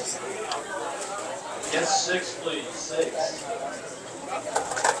keep this. Yes, 6, please. 6.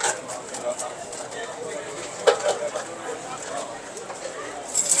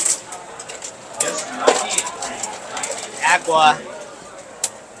 Yes, 90. Agua.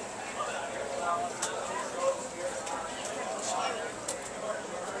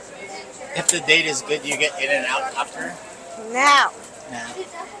 If the date is good, you get In-N-Out after? No. Nah.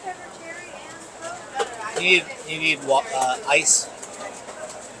 You need ice?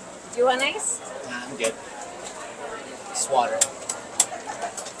 Do you want ice? Nah, I'm good. Just water.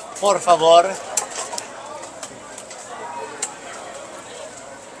 Por favor.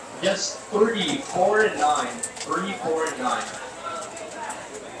 Yes, 34 and 9. 34 and 9.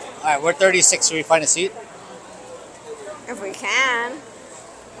 Alright, we're 36. Should we find a seat? If we can.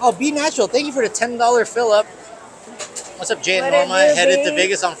 Oh, Be Natural. Thank you for the $10 fill up. What's up, Jay and What it Norma? do, Headed to B?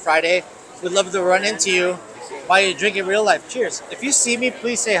 Vegas on Friday. We'd love to run into you. Buy you a drink in real life. Cheers. If you see me,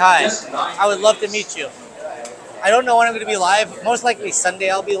 please say hi. Yes, 9. I would love to meet you. I don't know when I'm going to be live. Most likely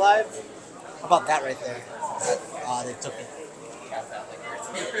Sunday I'll be live. How about that right there? Oh, they took it.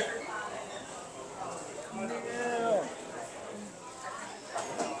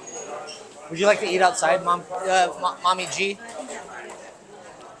 Would you like to eat outside, Mommy G?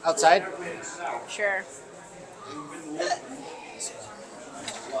 Outside? Sure.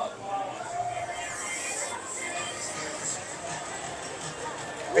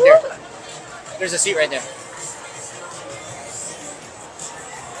 Right there. There's a seat right there.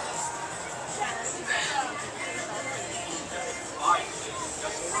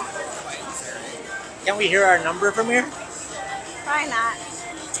 Can we hear our number from here? Probably not.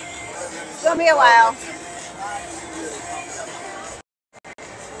 It's gonna be a while.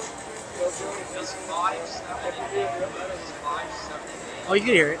 Oh, you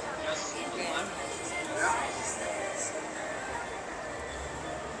can hear it.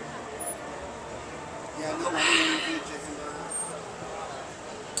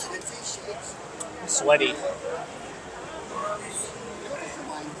 I'm sweaty.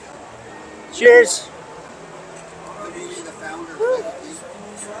 Cheers.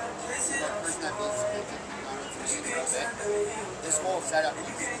 This whole setup.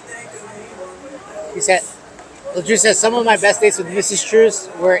 He said, LaDrew says, some of my best dates with Mrs. Trues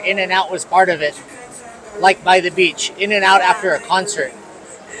were In-N-Out was part of it. Like by the beach. In-N-Out after a concert.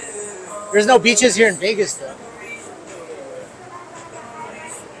 There's no beaches here in Vegas though.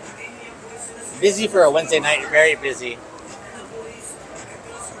 Busy for a Wednesday night, very busy.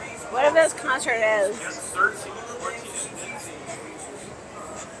 What if this concert is?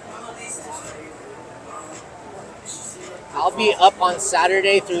 I'll be up on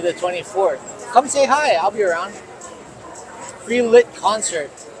Saturday through the 24th. Come say hi, I'll be around. Free lit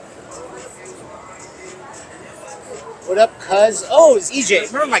concert. What up, cuz? Oh, it's EJ.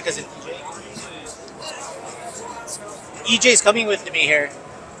 Remember my cousin EJ? EJ's coming with me here,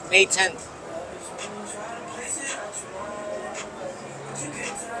 May 10th.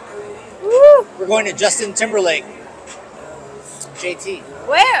 Woo! We're going to Justin Timberlake. JT.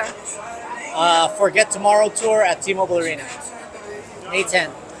 Where? Forget Tomorrow tour at T-Mobile Arena. May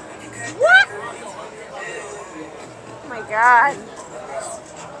 10th. What? Oh my god.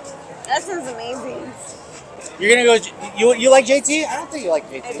 That sounds amazing. You're gonna go. You like JT? I don't think you like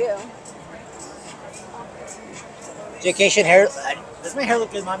JT. I do. Jaycation hair. Does my hair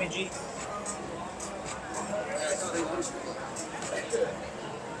look good, Mommy G?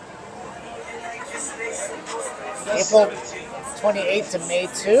 April 28th to May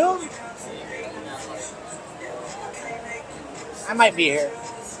 2. I might be here.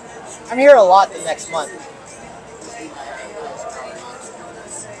 I'm here a lot the next month.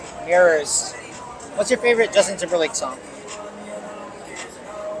 Mirrors. What's your favorite Justin Timberlake song?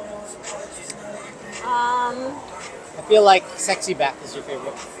 I feel like Sexy Back is your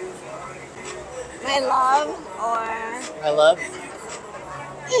favorite. My love or I love.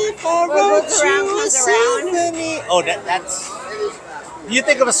 If I wrote goes around, you a comes around. symphony. Oh, that's. You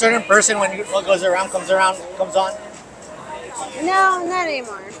think of a certain person when what goes around comes on? no, not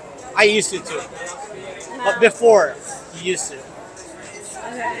anymore. I used to too, No. but before you used to.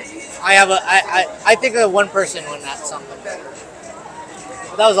 Okay. I think of one person when that song comes on.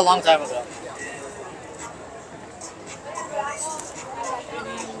 But that was a long time ago.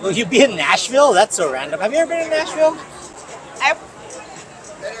 Will you be in Nashville? That's so random. Have you ever been in Nashville?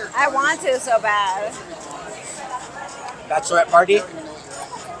 I want to so bad. Bachelorette party?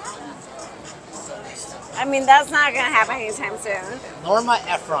 I mean, that's not gonna happen anytime soon. Norma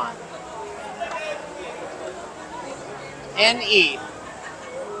Ephron. N.E.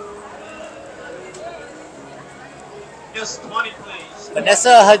 Just 20, please.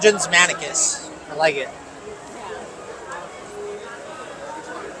 Vanessa Hudgens Manicus. I like it.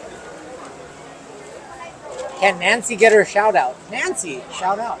 Can Nancy get her shout out? Nancy,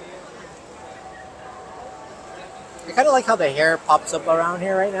 shout out. I kind of like how the hair pops up around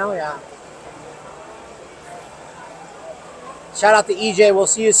here right now. Yeah. Shout out to EJ. We'll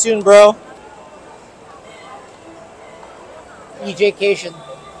see you soon, bro. EJcation.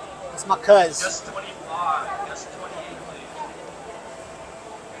 It's my cuz. Just 25. Just 28, please.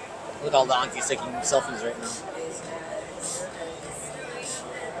 Look at all the aunties taking selfies right now.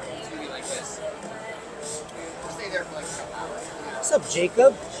 What's up,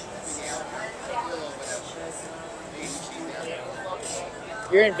 Jacob?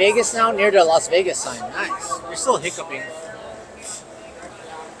 You're in Vegas now, near the Las Vegas sign. Nice. You're still hiccuping.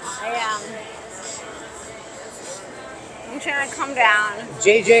 I am. I'm trying to come down.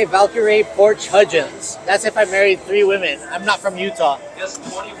 JJ Valkyrie Porch Hudgens. That's if I married 3 women. I'm not from Utah. Just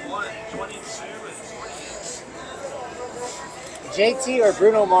 21, 22, and 28. JT or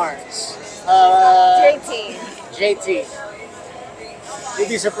Bruno Mars? JT. JT. You'd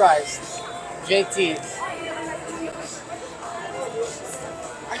be surprised. JT.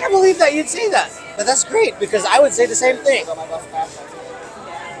 I can't believe that you'd say that. But that's great because I would say the same thing.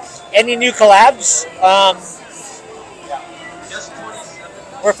 Any new collabs? Just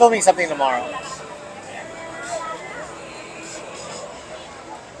 27. We're filming something tomorrow.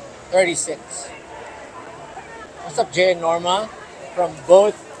 36. What's up, Jay and Norma? From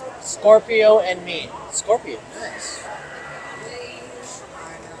both Scorpio and me. Scorpio, nice.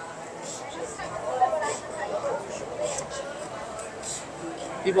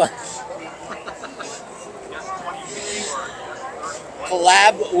 People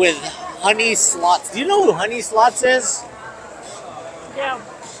collab with Honey Slots. Do you know who Honey Slots is? Yeah.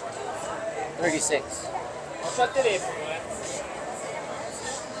 36.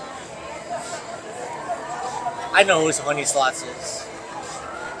 I know who Honey Slots is.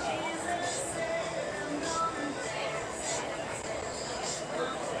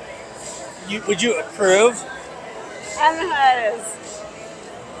 Would you approve? I don't know who that is.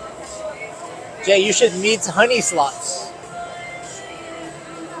 Jay, you should meet Honey Slots.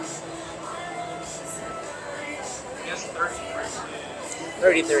 Just 33.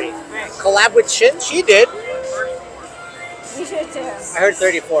 33. Collab with Shin? She did. You should too. I heard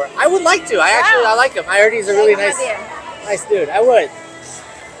 34. I would like to. I like him. I heard he's a really nice dude. I would.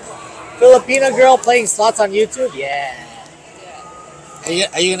 Filipina girl playing slots on YouTube? Yeah.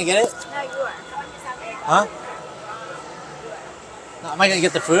 Are you gonna get it? No, you are. Huh? No, am I gonna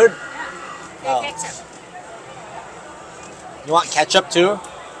get the food? Oh. Ketchup. You want ketchup too?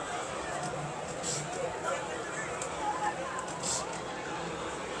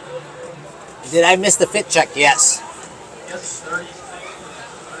 Did I miss the fit check? Yes. Just 30.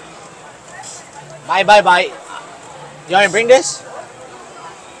 Bye. You want me to bring this?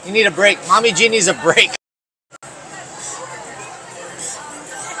 You need a break. Mommy G needs a break.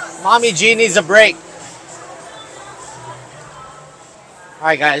 Mommy G needs a break.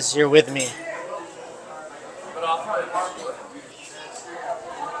 Alright guys, you're with me.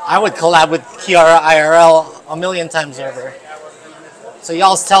 I would collab with Kiara IRL a million times over. So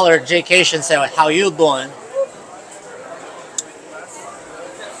y'all tell her Jaycation said, how you doing?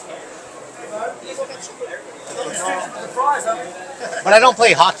 But I don't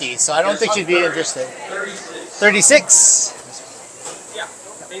play hockey, so I don't think you'd be interested. 36.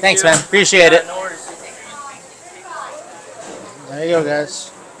 Thanks, man. Appreciate it. There you go,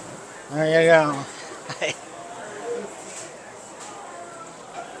 guys. There you go.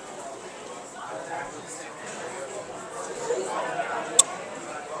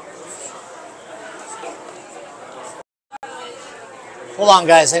 Hold on,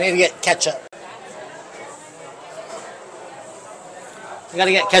 guys. I need to get ketchup. I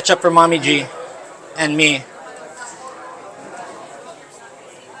gotta get ketchup for Mommy G and me.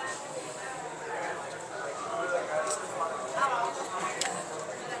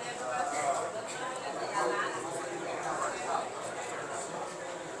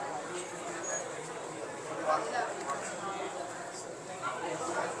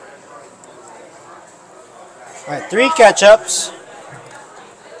 All right, 3 ketchups.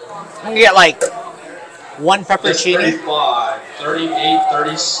 I'm gonna get like 1 pepperoni. 35, 38,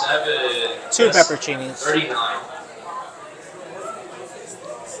 37. 2 pepperoncinis. 39. All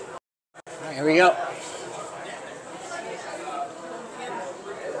right, here we go.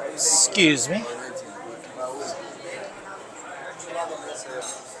 Excuse me.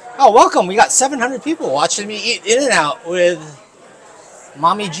 Oh, welcome. We got 700 people watching me eat In-N-Out with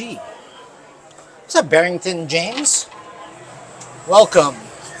Mommy G. What's up, Barrington James? Welcome.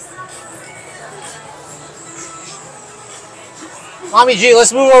 Mommy G,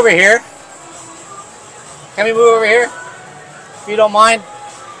 let's move over here. Can we move over here? If you don't mind.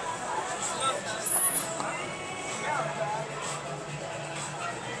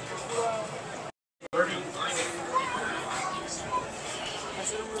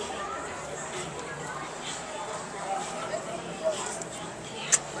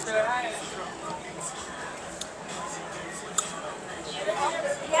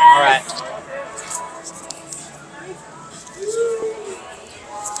 All right.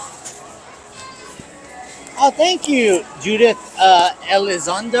 Oh, thank you, Judith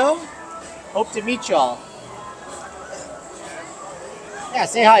Elizondo. Hope to meet y'all. Yeah,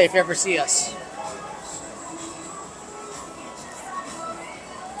 say hi if you ever see us.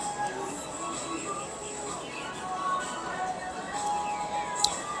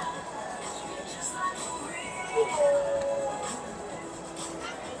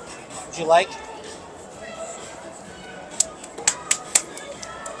 Would you like?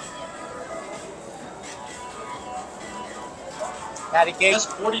 Patty cake? Just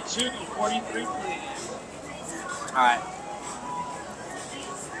 42, 43, please. All right.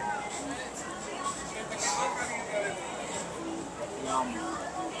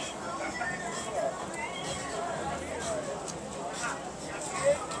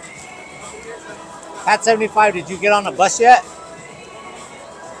 Pat 75, did you get on a bus yet?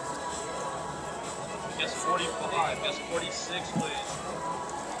 Just 45, just 46, please.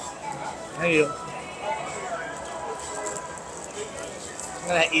 Thank you. I'm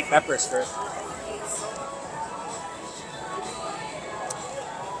gonna eat peppers first.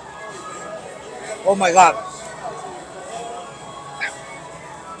 Oh my god.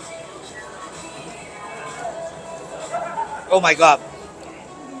 Oh my god.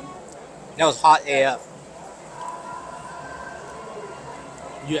 That was hot AF.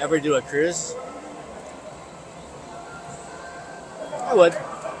 You ever do a cruise? I would.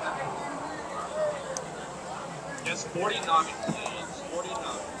 Just 49, please.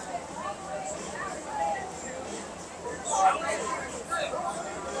 49.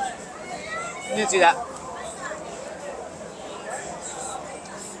 You didn't see that.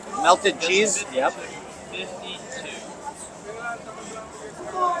 Melted cheese? Yep. 52.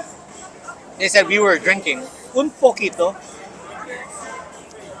 They said we were drinking. Un poquito.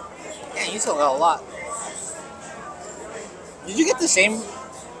 Man, you still got a lot. Did you get the same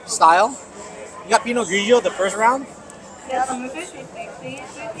style? You got Pinot Grigio the first round?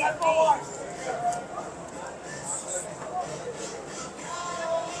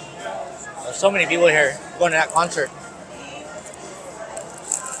 There's so many people here going to that concert.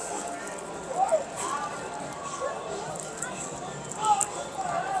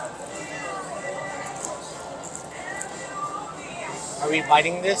 Are we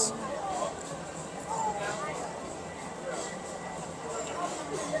biting this?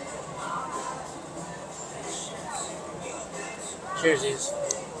 Cheersies.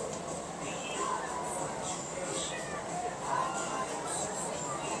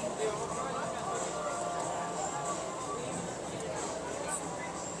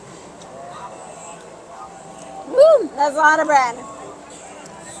 Woo, that's a lot of bread.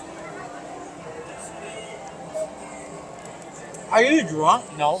 Are you drunk?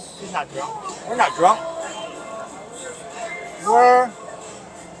 No, he's not drunk. We're not drunk. We're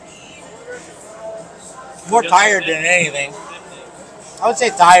more tired than anything. I would say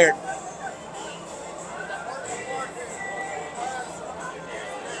tired.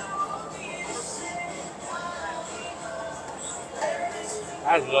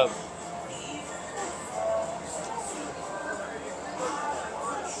 That's good.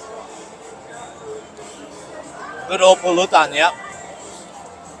 Good old pulutan, yep.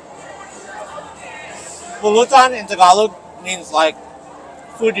 Pulutan in Tagalog means like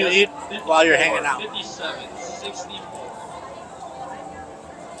food you eat while you're hanging out. 57, 64.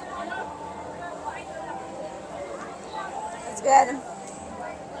 It's good.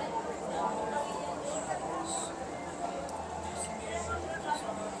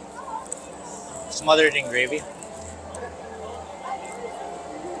 Smothered in gravy.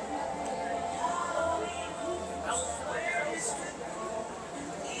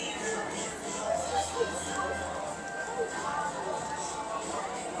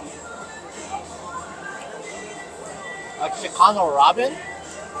 A Chicano Robin?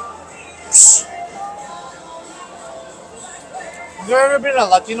 Have there ever been a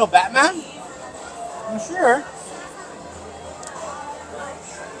Latino Batman? I'm sure.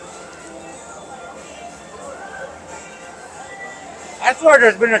 I swear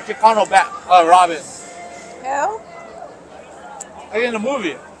there's been a Chicano Robin. Who? Like in the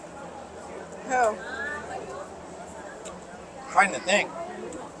movie. Who? Trying to think.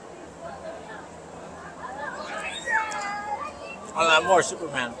 I'm more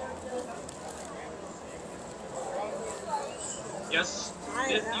Superman. Yes,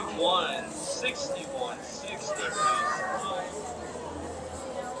 51, 61, 63.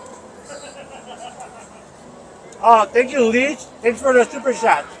 Oh, thank you, Leach. Thanks for the super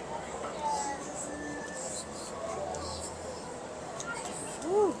chat.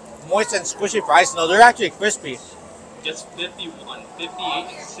 Moist and squishy fries. No, they're actually crispy. Yes, 51, 58,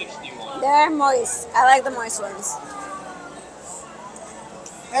 and 61. They're moist. I like the moist ones.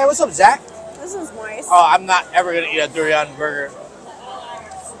 Hey, what's up, Zach? This one's moist. Oh, I'm not ever gonna eat a durian burger.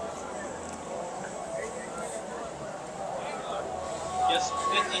 Yes,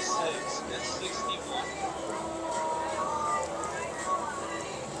 56, and 61.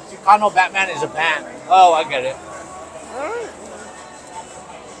 Chicano Batman is a band. Oh, I get it.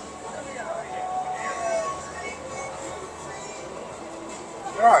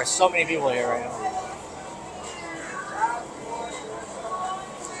 There are so many people here right now.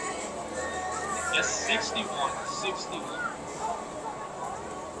 Yes, 61, 61.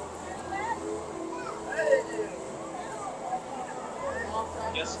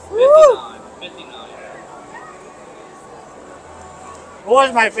 Yes, 59, 59. What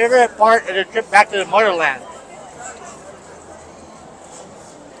was my favorite part of the trip back to the motherland?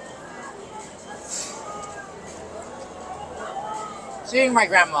 Seeing my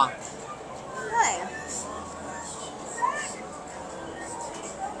grandma. Hey.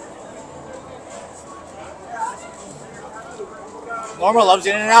 Norma loves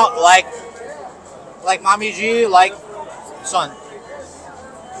In-N-Out like Mommy G, like son.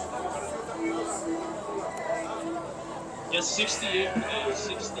 Yes, 68, and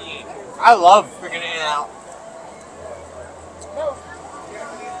 68. I love freaking In-N-Out.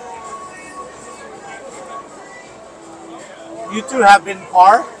 You two have been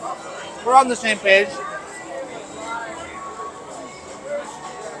par. We're on the same page.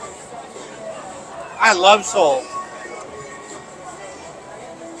 I love Seoul.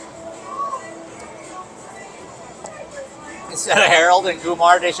 Instead of Harold and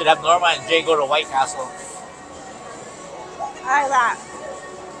Kumar, they should have Norma and Jay go to White Castle. I like that.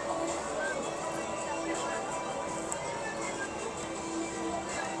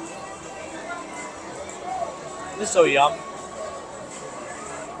 This is so yum.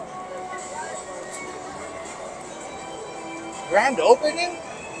 Grand opening?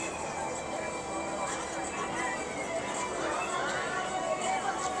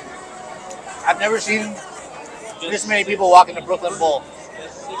 I've never seen this many people walk in the Brooklyn Bowl.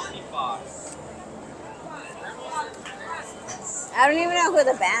 Yes, 65. I don't even know who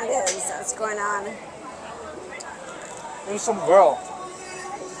the band is that's going on. There's some girl.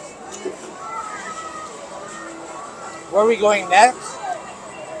 Where are we going next?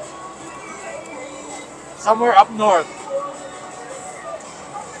 Somewhere up north.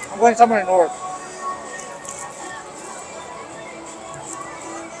 I'm going somewhere north.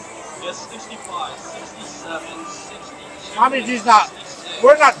 Yes, 65, 67, 62. Mommy G's not. 66.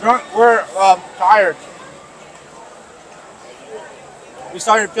 We're not drunk. We're tired. We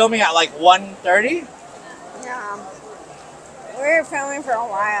started filming at like 1:30. Yeah. We were filming for a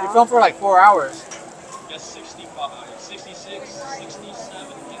while. We filmed for like 4 hours. Yes, 65, 66, 67,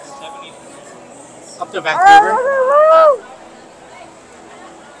 70. Up to Vancouver.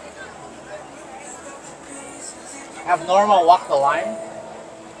 Have Norma walk the line.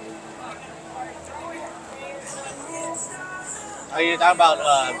 Are you talking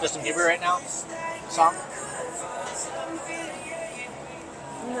about Justin Bieber right now? Song?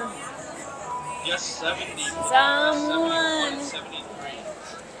 No. Yes, 70. Someone. 73.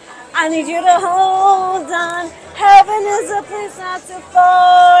 I need you to hold on. Heaven is a place not too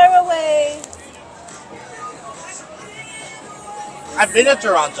far away. I've been to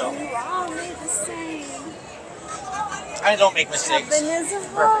Toronto. You all need the same. I don't make mistakes. Heaven is a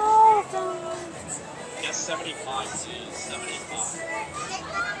hold on. Yes, 75, please. 75.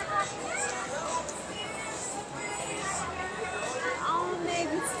 All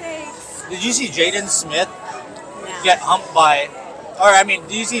make mistakes. Did you see Jaden Smith No. get humped by, or I mean,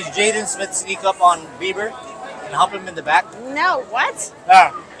 did you see Jaden Smith sneak up on Bieber and hump him in the back? No, what?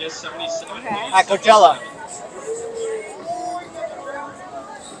 Yeah, Yes, 77. Okay. at Coachella.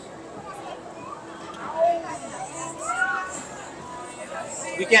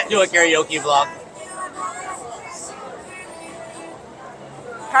 We can't do a karaoke vlog.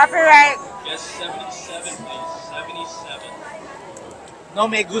 Copyright. Yes, 77, please. 77. No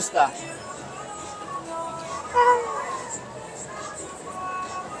me gusta.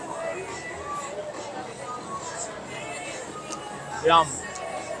 Yum.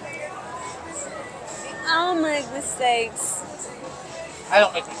 I'll make mistakes. I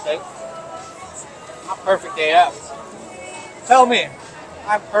don't make mistakes. I'm perfect AF. Tell me,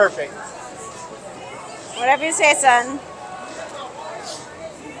 I'm perfect. Whatever you say, son.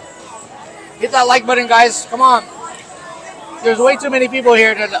 Hit that like button, guys. Come on. There's way too many people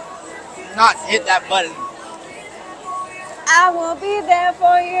here to not hit that button. I will be there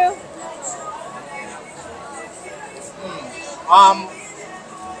for you.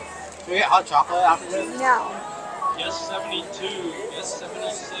 Should we get hot chocolate after this? No, Yes, 72. Yes,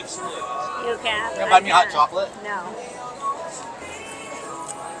 76, please. you can't. You gonna buy me hot can't. chocolate? No.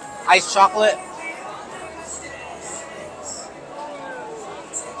 Iced chocolate?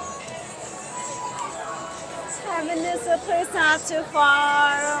 Heaven is a place not too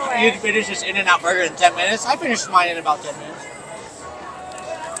far away. You'd finish this In-N-Out burger in 10 minutes? I finished mine in about 10 minutes.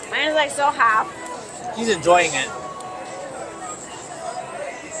 Mine's like so half. She's enjoying it.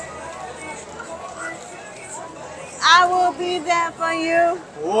 I will be there for you.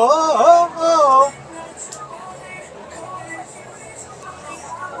 Whoa!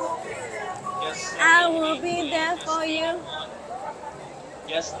 Yes, I 78, will be please. there Yes, for you. 81.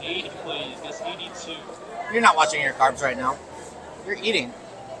 Yes, 80, please. Yes, 82. You're not watching your carbs right now. You're eating.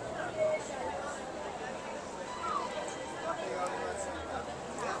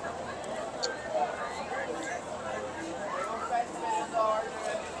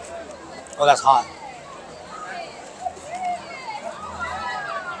 Oh, that's hot.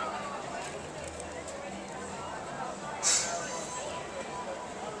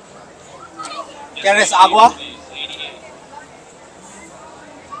 Yes, ¿Quieres 88, agua? please. 88.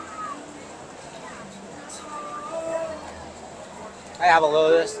 Can I have a little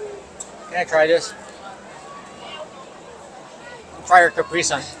of this? Can I try this? Try your Capri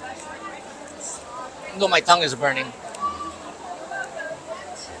Sun. Though my tongue is burning.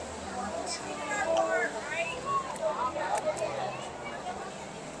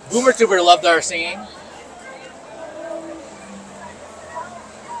 Boomer Tuber loved our singing.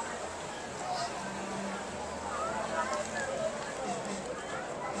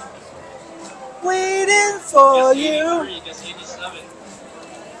 Waiting for Yes, you. 83. Yes, 87.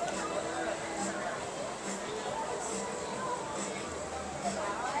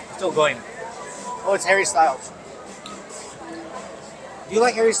 Still going. Oh, it's Harry Styles. Do you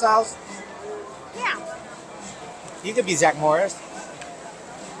like Harry Styles? Yeah. You could be Zach Morris.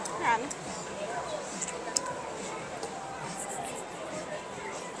 Yeah.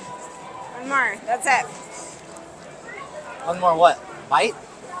 One more. That's it. One more what? Bite?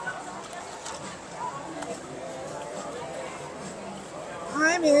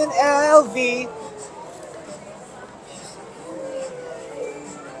 I'm in LV.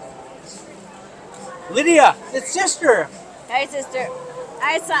 Lydia, it's sister. Hi, sister.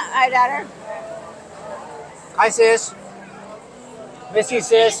 Hi, son. Hi, daughter. Hi, sis. Miss you,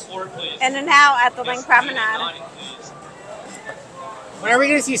 sis. 84, please. In and out at the Yes, Link Promenade. 89, please. When are we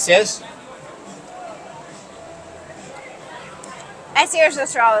gonna see sis? I see her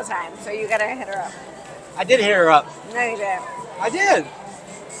sister all the time, so you gotta hit her up. I did hit her up. No, you didn't. I did.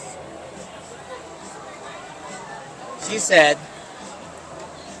 She said,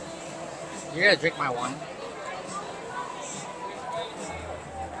 You're gonna drink my wine?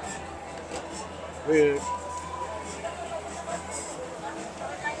 Rude.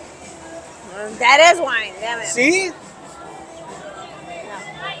 That is wine, damn it. See?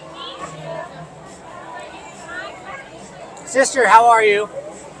 Sister, how are you?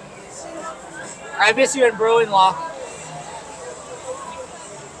 I miss you in bro-in-law.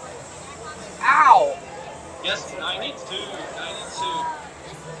 Ow! Yes, 92.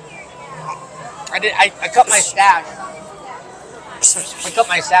 I cut my stash. I cut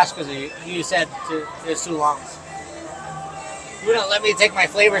my stash because you said it's too long. You wouldn't let me take my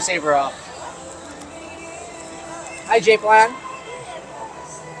flavor saver off. Hi, J-Plan.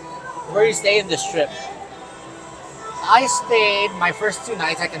 Where are you staying this trip? I stayed my first 2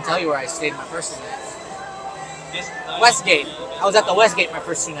 nights. I can tell you where I stayed my first 2 nights. Westgate. I was at the Westgate my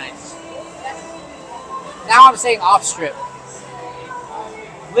first 2 nights. Now I'm staying off strip.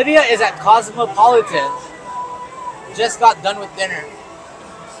 Lydia is at Cosmopolitan. Just got done with dinner.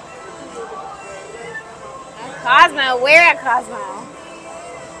 Cosmo, where at Cosmo?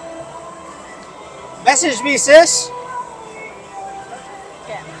 Message me, sis.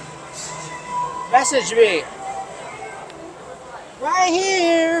 Okay. Message me. Right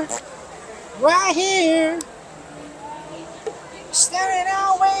here. Right here. Staring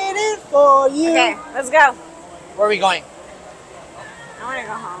out, waiting for you. Okay, let's go. Where are we going? I want to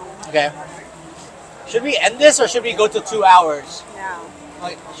go home. Okay. Should we end this or should we go to 2 hours? No.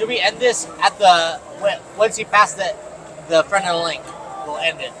 Like, should we end this at the once you pass the front of the link? We'll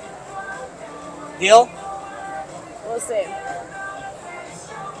end it. Deal? We'll see.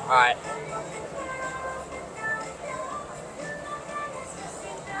 All right.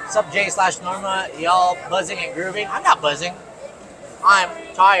 What's up, Jay/Norma? Y'all buzzing and grooving? I'm not buzzing. I'm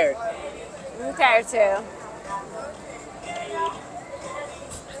tired. I'm tired too.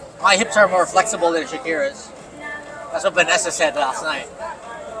 My hips are more flexible than Shakira's. That's what Vanessa said last night.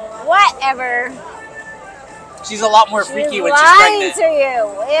 Whatever. She's a lot more freaky She's when she's lying pregnant. to you.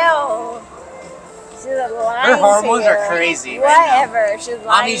 Ew. She's lying Her hormones to you. are crazy right now. Whatever. She's lying.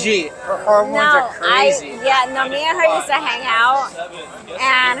 Mommy G, her hormones are crazy. Me and her used to hang out,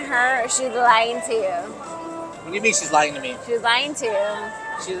 and she's lying to you. What do you mean she's lying to me? She's lying to you.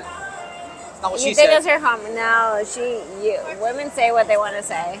 She's not what You she think said. it's her hormone? No, women say what they want to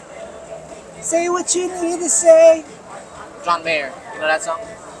say. Say what you need to say. John Mayer, you know that song?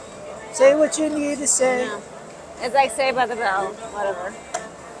 Say what you need to say. No. It's like Saved by the Bell, whatever.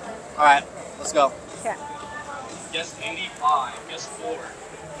 All right, let's go. Okay. Yes, 85. Yes, 4.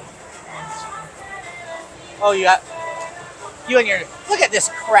 Oh, you and your, look at this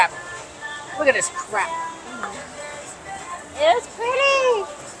crap. Look at this crap. It's pretty.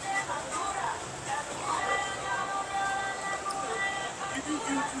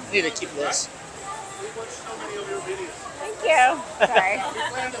 I need to keep this. We watched so many of your videos. Thank you. Sorry. We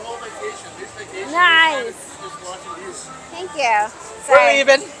planned the whole vacation. This vacation. Nice. Just watching this. Thank you. We're Sorry.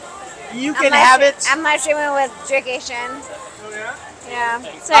 leaving. You can have it. I'm live streaming with Jaycation. Oh yeah? Yeah.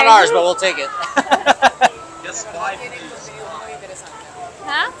 Not Sorry. ours, but we'll take it. Yes, 5, please.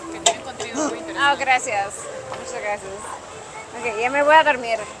 ¿Ah? Oh, gracias. Muchas gracias. Ok, ya me voy a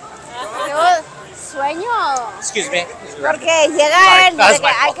dormir. Tengo sueño. Excuse me. Porque llega él, That's de que my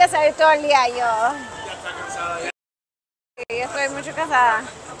hay fault. que salir todo el día yo. Yo estoy mucho cansada.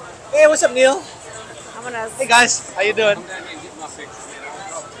 Hey, what's up, Neil? Vámonos. Hey guys, how you doing?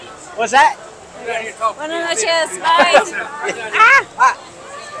 What's that? Buenas noches. Bye. Ah.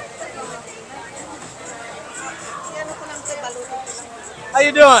 How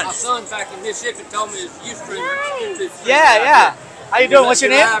you doing? My son back in Mississippi told me his Ustream. Nice. Yeah. How you doing? What's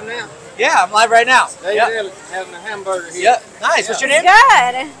your name? Live now. Yeah, I'm live right now. David Yep. Ellington having a hamburger here. Yep. Nice. What's your name? Good,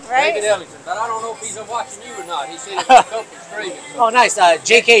 right? David Ellington, but I don't know if he's watching you or not. He said it's a couple streaming. Oh, nice.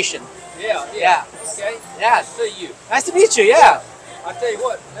 Jaycation. Yeah. Yeah. Okay. Yeah. Nice to see you. Nice to meet you. Yeah. I tell you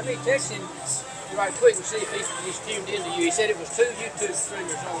what, let me text him right quick and see if he's tuned into you. He said it was 2 YouTube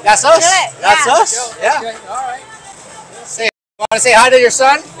streamers on. That's us. Good, That's yeah. us. Yeah. Okay. All right. Want to say hi to your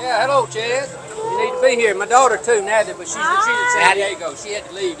son? Yeah. Hello, Chad. You need to be here. My daughter too, Natty, but she's in San Natty. Diego. She had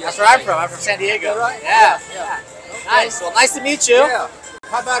to leave. That's where I'm from. I'm from San Diego. Right? Yeah. Yeah. Nice. Well, nice to meet you. Yeah.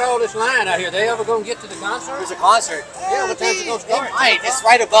 How about all this line out here? They ever gonna get to the concert? There's a concert. Yeah, what time's it gonna start? It might. It's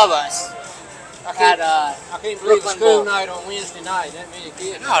right above us. I can't believe it's Brooklyn school Bowl. night on Wednesday night. That many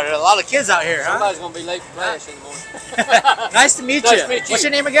kids. No, there are a lot of kids out here, huh? Somebody's gonna be late for class in the morning. Nice to meet Nice you. to meet you. What's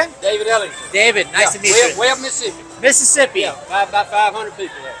your name again? David Ellington. David. Nice to meet you. Webb, Mississippi. Mississippi. Yeah, about 500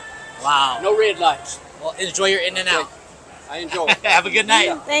 people there. Wow. No red lights. Well, enjoy your in and out. I enjoy it. Have a good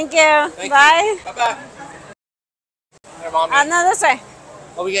night. Thank you. Thank Bye. you. Bye-bye. There, Mommy. No, this way.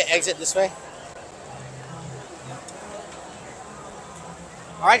 Oh, we get exit this way.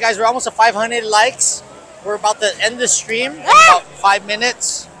 All right, guys, we're almost at 500 likes. We're about to end the stream in about 5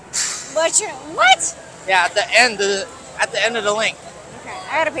 minutes. What? Yeah, at the end of the link. Okay,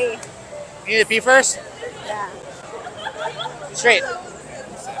 I gotta pee. You need to pee first? Yeah. Straight.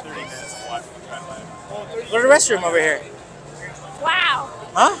 Go to the restroom over here. Wow.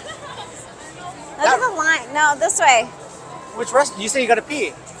 Huh? Look at the line. No, this way. Which restroom? You said you gotta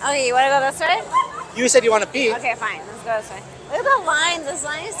pee. Okay, you wanna go this way? You said you want to pee. Okay, fine. Let's go this way. Look at the line. This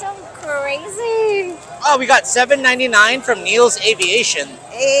line is so crazy. Oh, we got $7.99 from Neil's Aviation.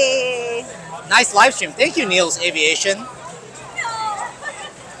 Hey. Nice live stream. Thank you, Neil's Aviation.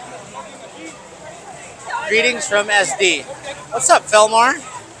 Greetings from SD. What's up, Felmar?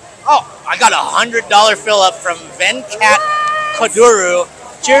 Oh, I got $100 fill up from Venkat Koduru.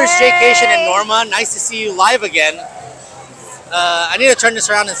 Cheers, Jaycation and Norma. Nice to see you live again. I need to turn this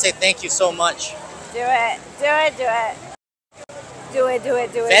around and say thank you so much. Do it. Do it. Do it. Do it. Do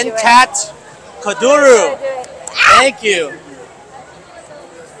it. Do it. Venkat Koduru. Do it. Thank you.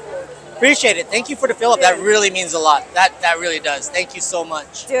 Appreciate it. Thank you for the fill up. That really means a lot. That really does. Thank you so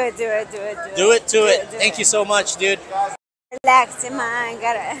much. Do it. Do it. Do it. Do it to it. Thank you so much, dude. Relax your mind.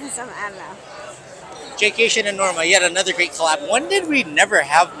 Got it. I don't know. Jaycation and Norma, yet another great collab. When did we never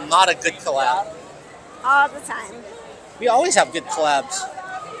have not a good collab? All the time. We always have good collabs.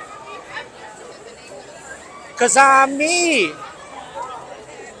 Cause I'm me.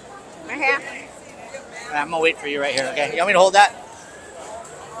 Right here. I'm gonna wait for you right here, okay? You want me to hold that?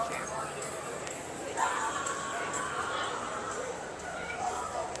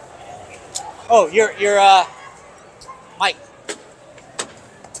 Oh, you're Mike.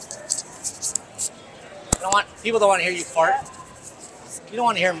 People don't want to hear you fart. You don't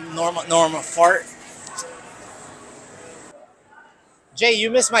want to hear Norma fart. Jay, you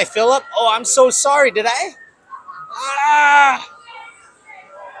missed my fill up? Oh, I'm so sorry. Did I?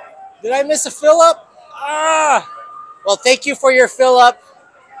 Did I miss a fill up? Well, thank you for your fill up.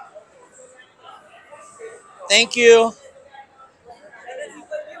 Thank you.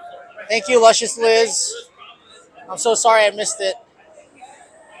 Thank you, Luscious Liz. I'm so sorry I missed it.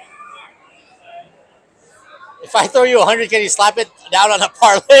 If I throw you 100, can you slap it down on a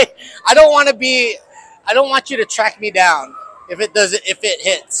parlay? I don't want you to track me down if it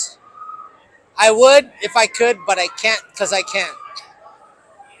hits. I would if I could, but I can't because I can't.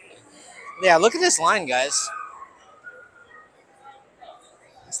 Yeah, look at this line, guys.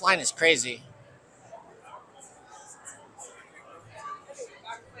 This line is crazy.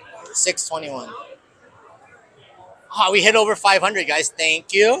 621. Oh, we hit over 500, guys.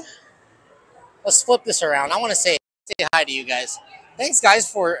 Thank you. Let's flip this around. I want to say hi to you guys. Thanks, guys,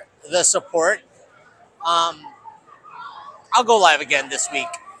 for the support. I'll go live again this week.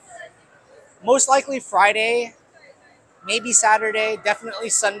 Most likely Friday, maybe Saturday, definitely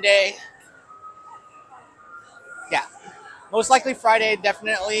Sunday. Yeah. Most likely Friday,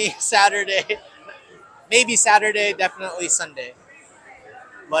 definitely Saturday. Maybe Saturday, definitely Sunday.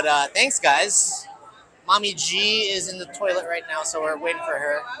 But thanks, guys. Mommy G is in the toilet right now, so we're waiting for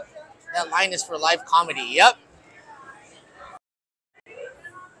her. That line is for live comedy. Yep.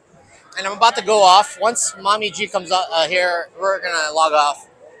 And I'm about to go off. Once Mommy G comes up here, we're going to log off.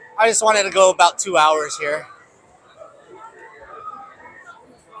 I just wanted to go about 2 hours here.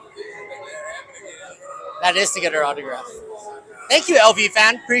 That is to get her autograph. Thank you, LV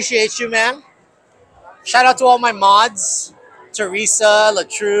fan. Appreciate you, man. Shout out to all my mods. Teresa,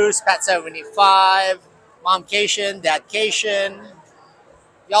 Latruse, Pat75, Momcation, Dadcation.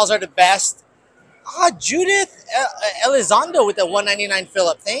 Y'all are the best. Judith Elizondo with the $1.99 fill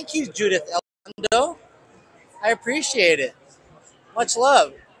up. Thank you, Judith Elizondo. I appreciate it. Much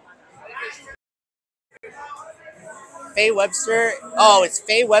love. Faye Webster. Oh, it's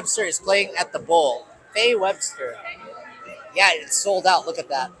Faye Webster is playing at the Bowl. Faye Webster. Yeah, it's sold out. Look at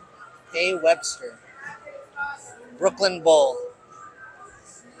that. Faye Webster. Brooklyn Bowl.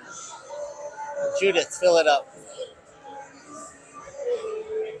 Judith, fill it up.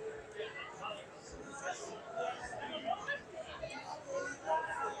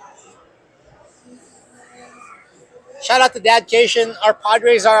 Shout out to Dadcation. Our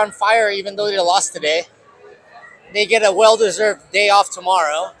Padres are on fire even though they lost today. They get a well-deserved day off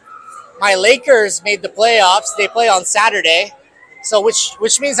tomorrow. My Lakers made the playoffs. They play on Saturday. So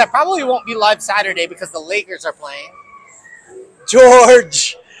which means I probably won't be live Saturday because the Lakers are playing.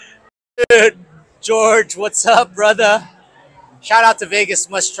 George. Dude, George, what's up, brother? Shout out to Vegas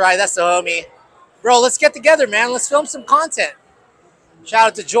Must Try. That's the homie. Bro, let's get together, man. Let's film some content. Shout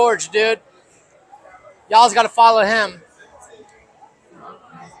out to George, dude. Y'all's got to follow him.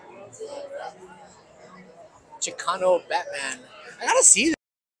 Chicano Batman. I gotta see that.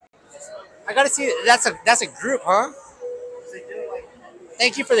 I gotta see that. That's a group, huh?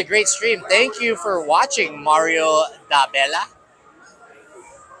 Thank you for the great stream. Thank you for watching, Mario da Bella.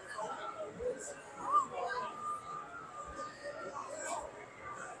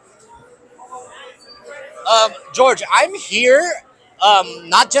 George, I'm here.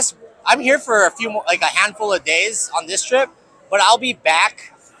 Not just I'm here for a few more, like a handful of days on this trip, but I'll be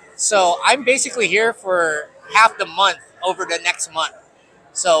back. So I'm basically here for half the month over the next month.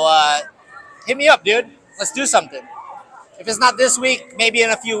 So hit me up, dude. Let's do something. If it's not this week, maybe in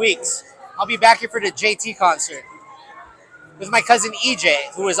a few weeks. I'll be back here for the JT concert with my cousin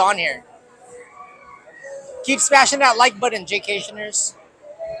EJ, who is on here. Keep smashing that like button, Jaycationers.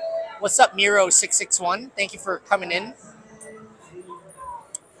 What's up, Miro661? Thank you for coming in.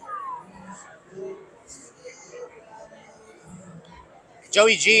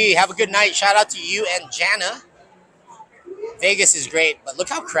 Joey G, have a good night. Shout out to you and Jana. Vegas is great, but look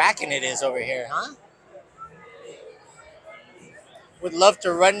how cracking it is over here, huh? Would love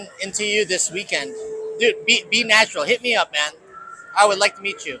to run into you this weekend. Dude, be natural. Hit me up, man. I would like to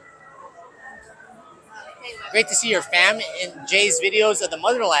meet you. Great to see your fam in Jay's videos of the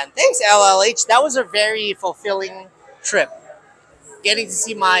motherland. Thanks, LLH. That was a very fulfilling trip. Getting to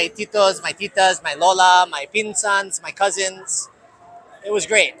see my titos, my titas, my lola, my pinsans, my cousins. It was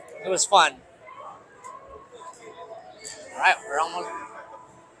great. It was fun. All right, we're almost...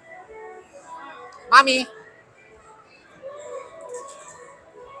 Mommy.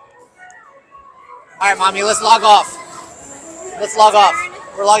 All right, Mommy, let's log off. Let's log off.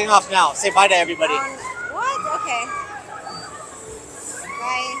 We're logging off now. Say bye to everybody. What? Okay.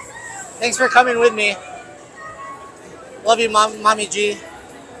 Bye. Thanks for coming with me. Love you, Mommy G.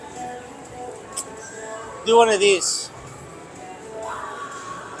 Do one of these.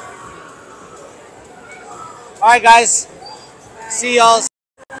 All right, guys. See y'all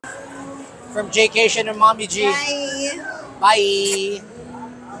from Jaycation and Mommy G. Bye. Bye.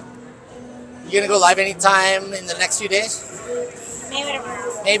 You gonna go live anytime in the next few days? Maybe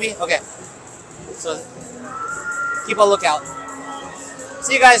tomorrow. Maybe? Okay. So keep a lookout.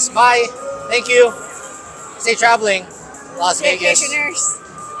 See you guys. Bye. Thank you. Stay traveling. Las Vegas. Vacationers.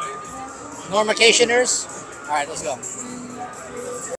 Normacationers. All right, let's go.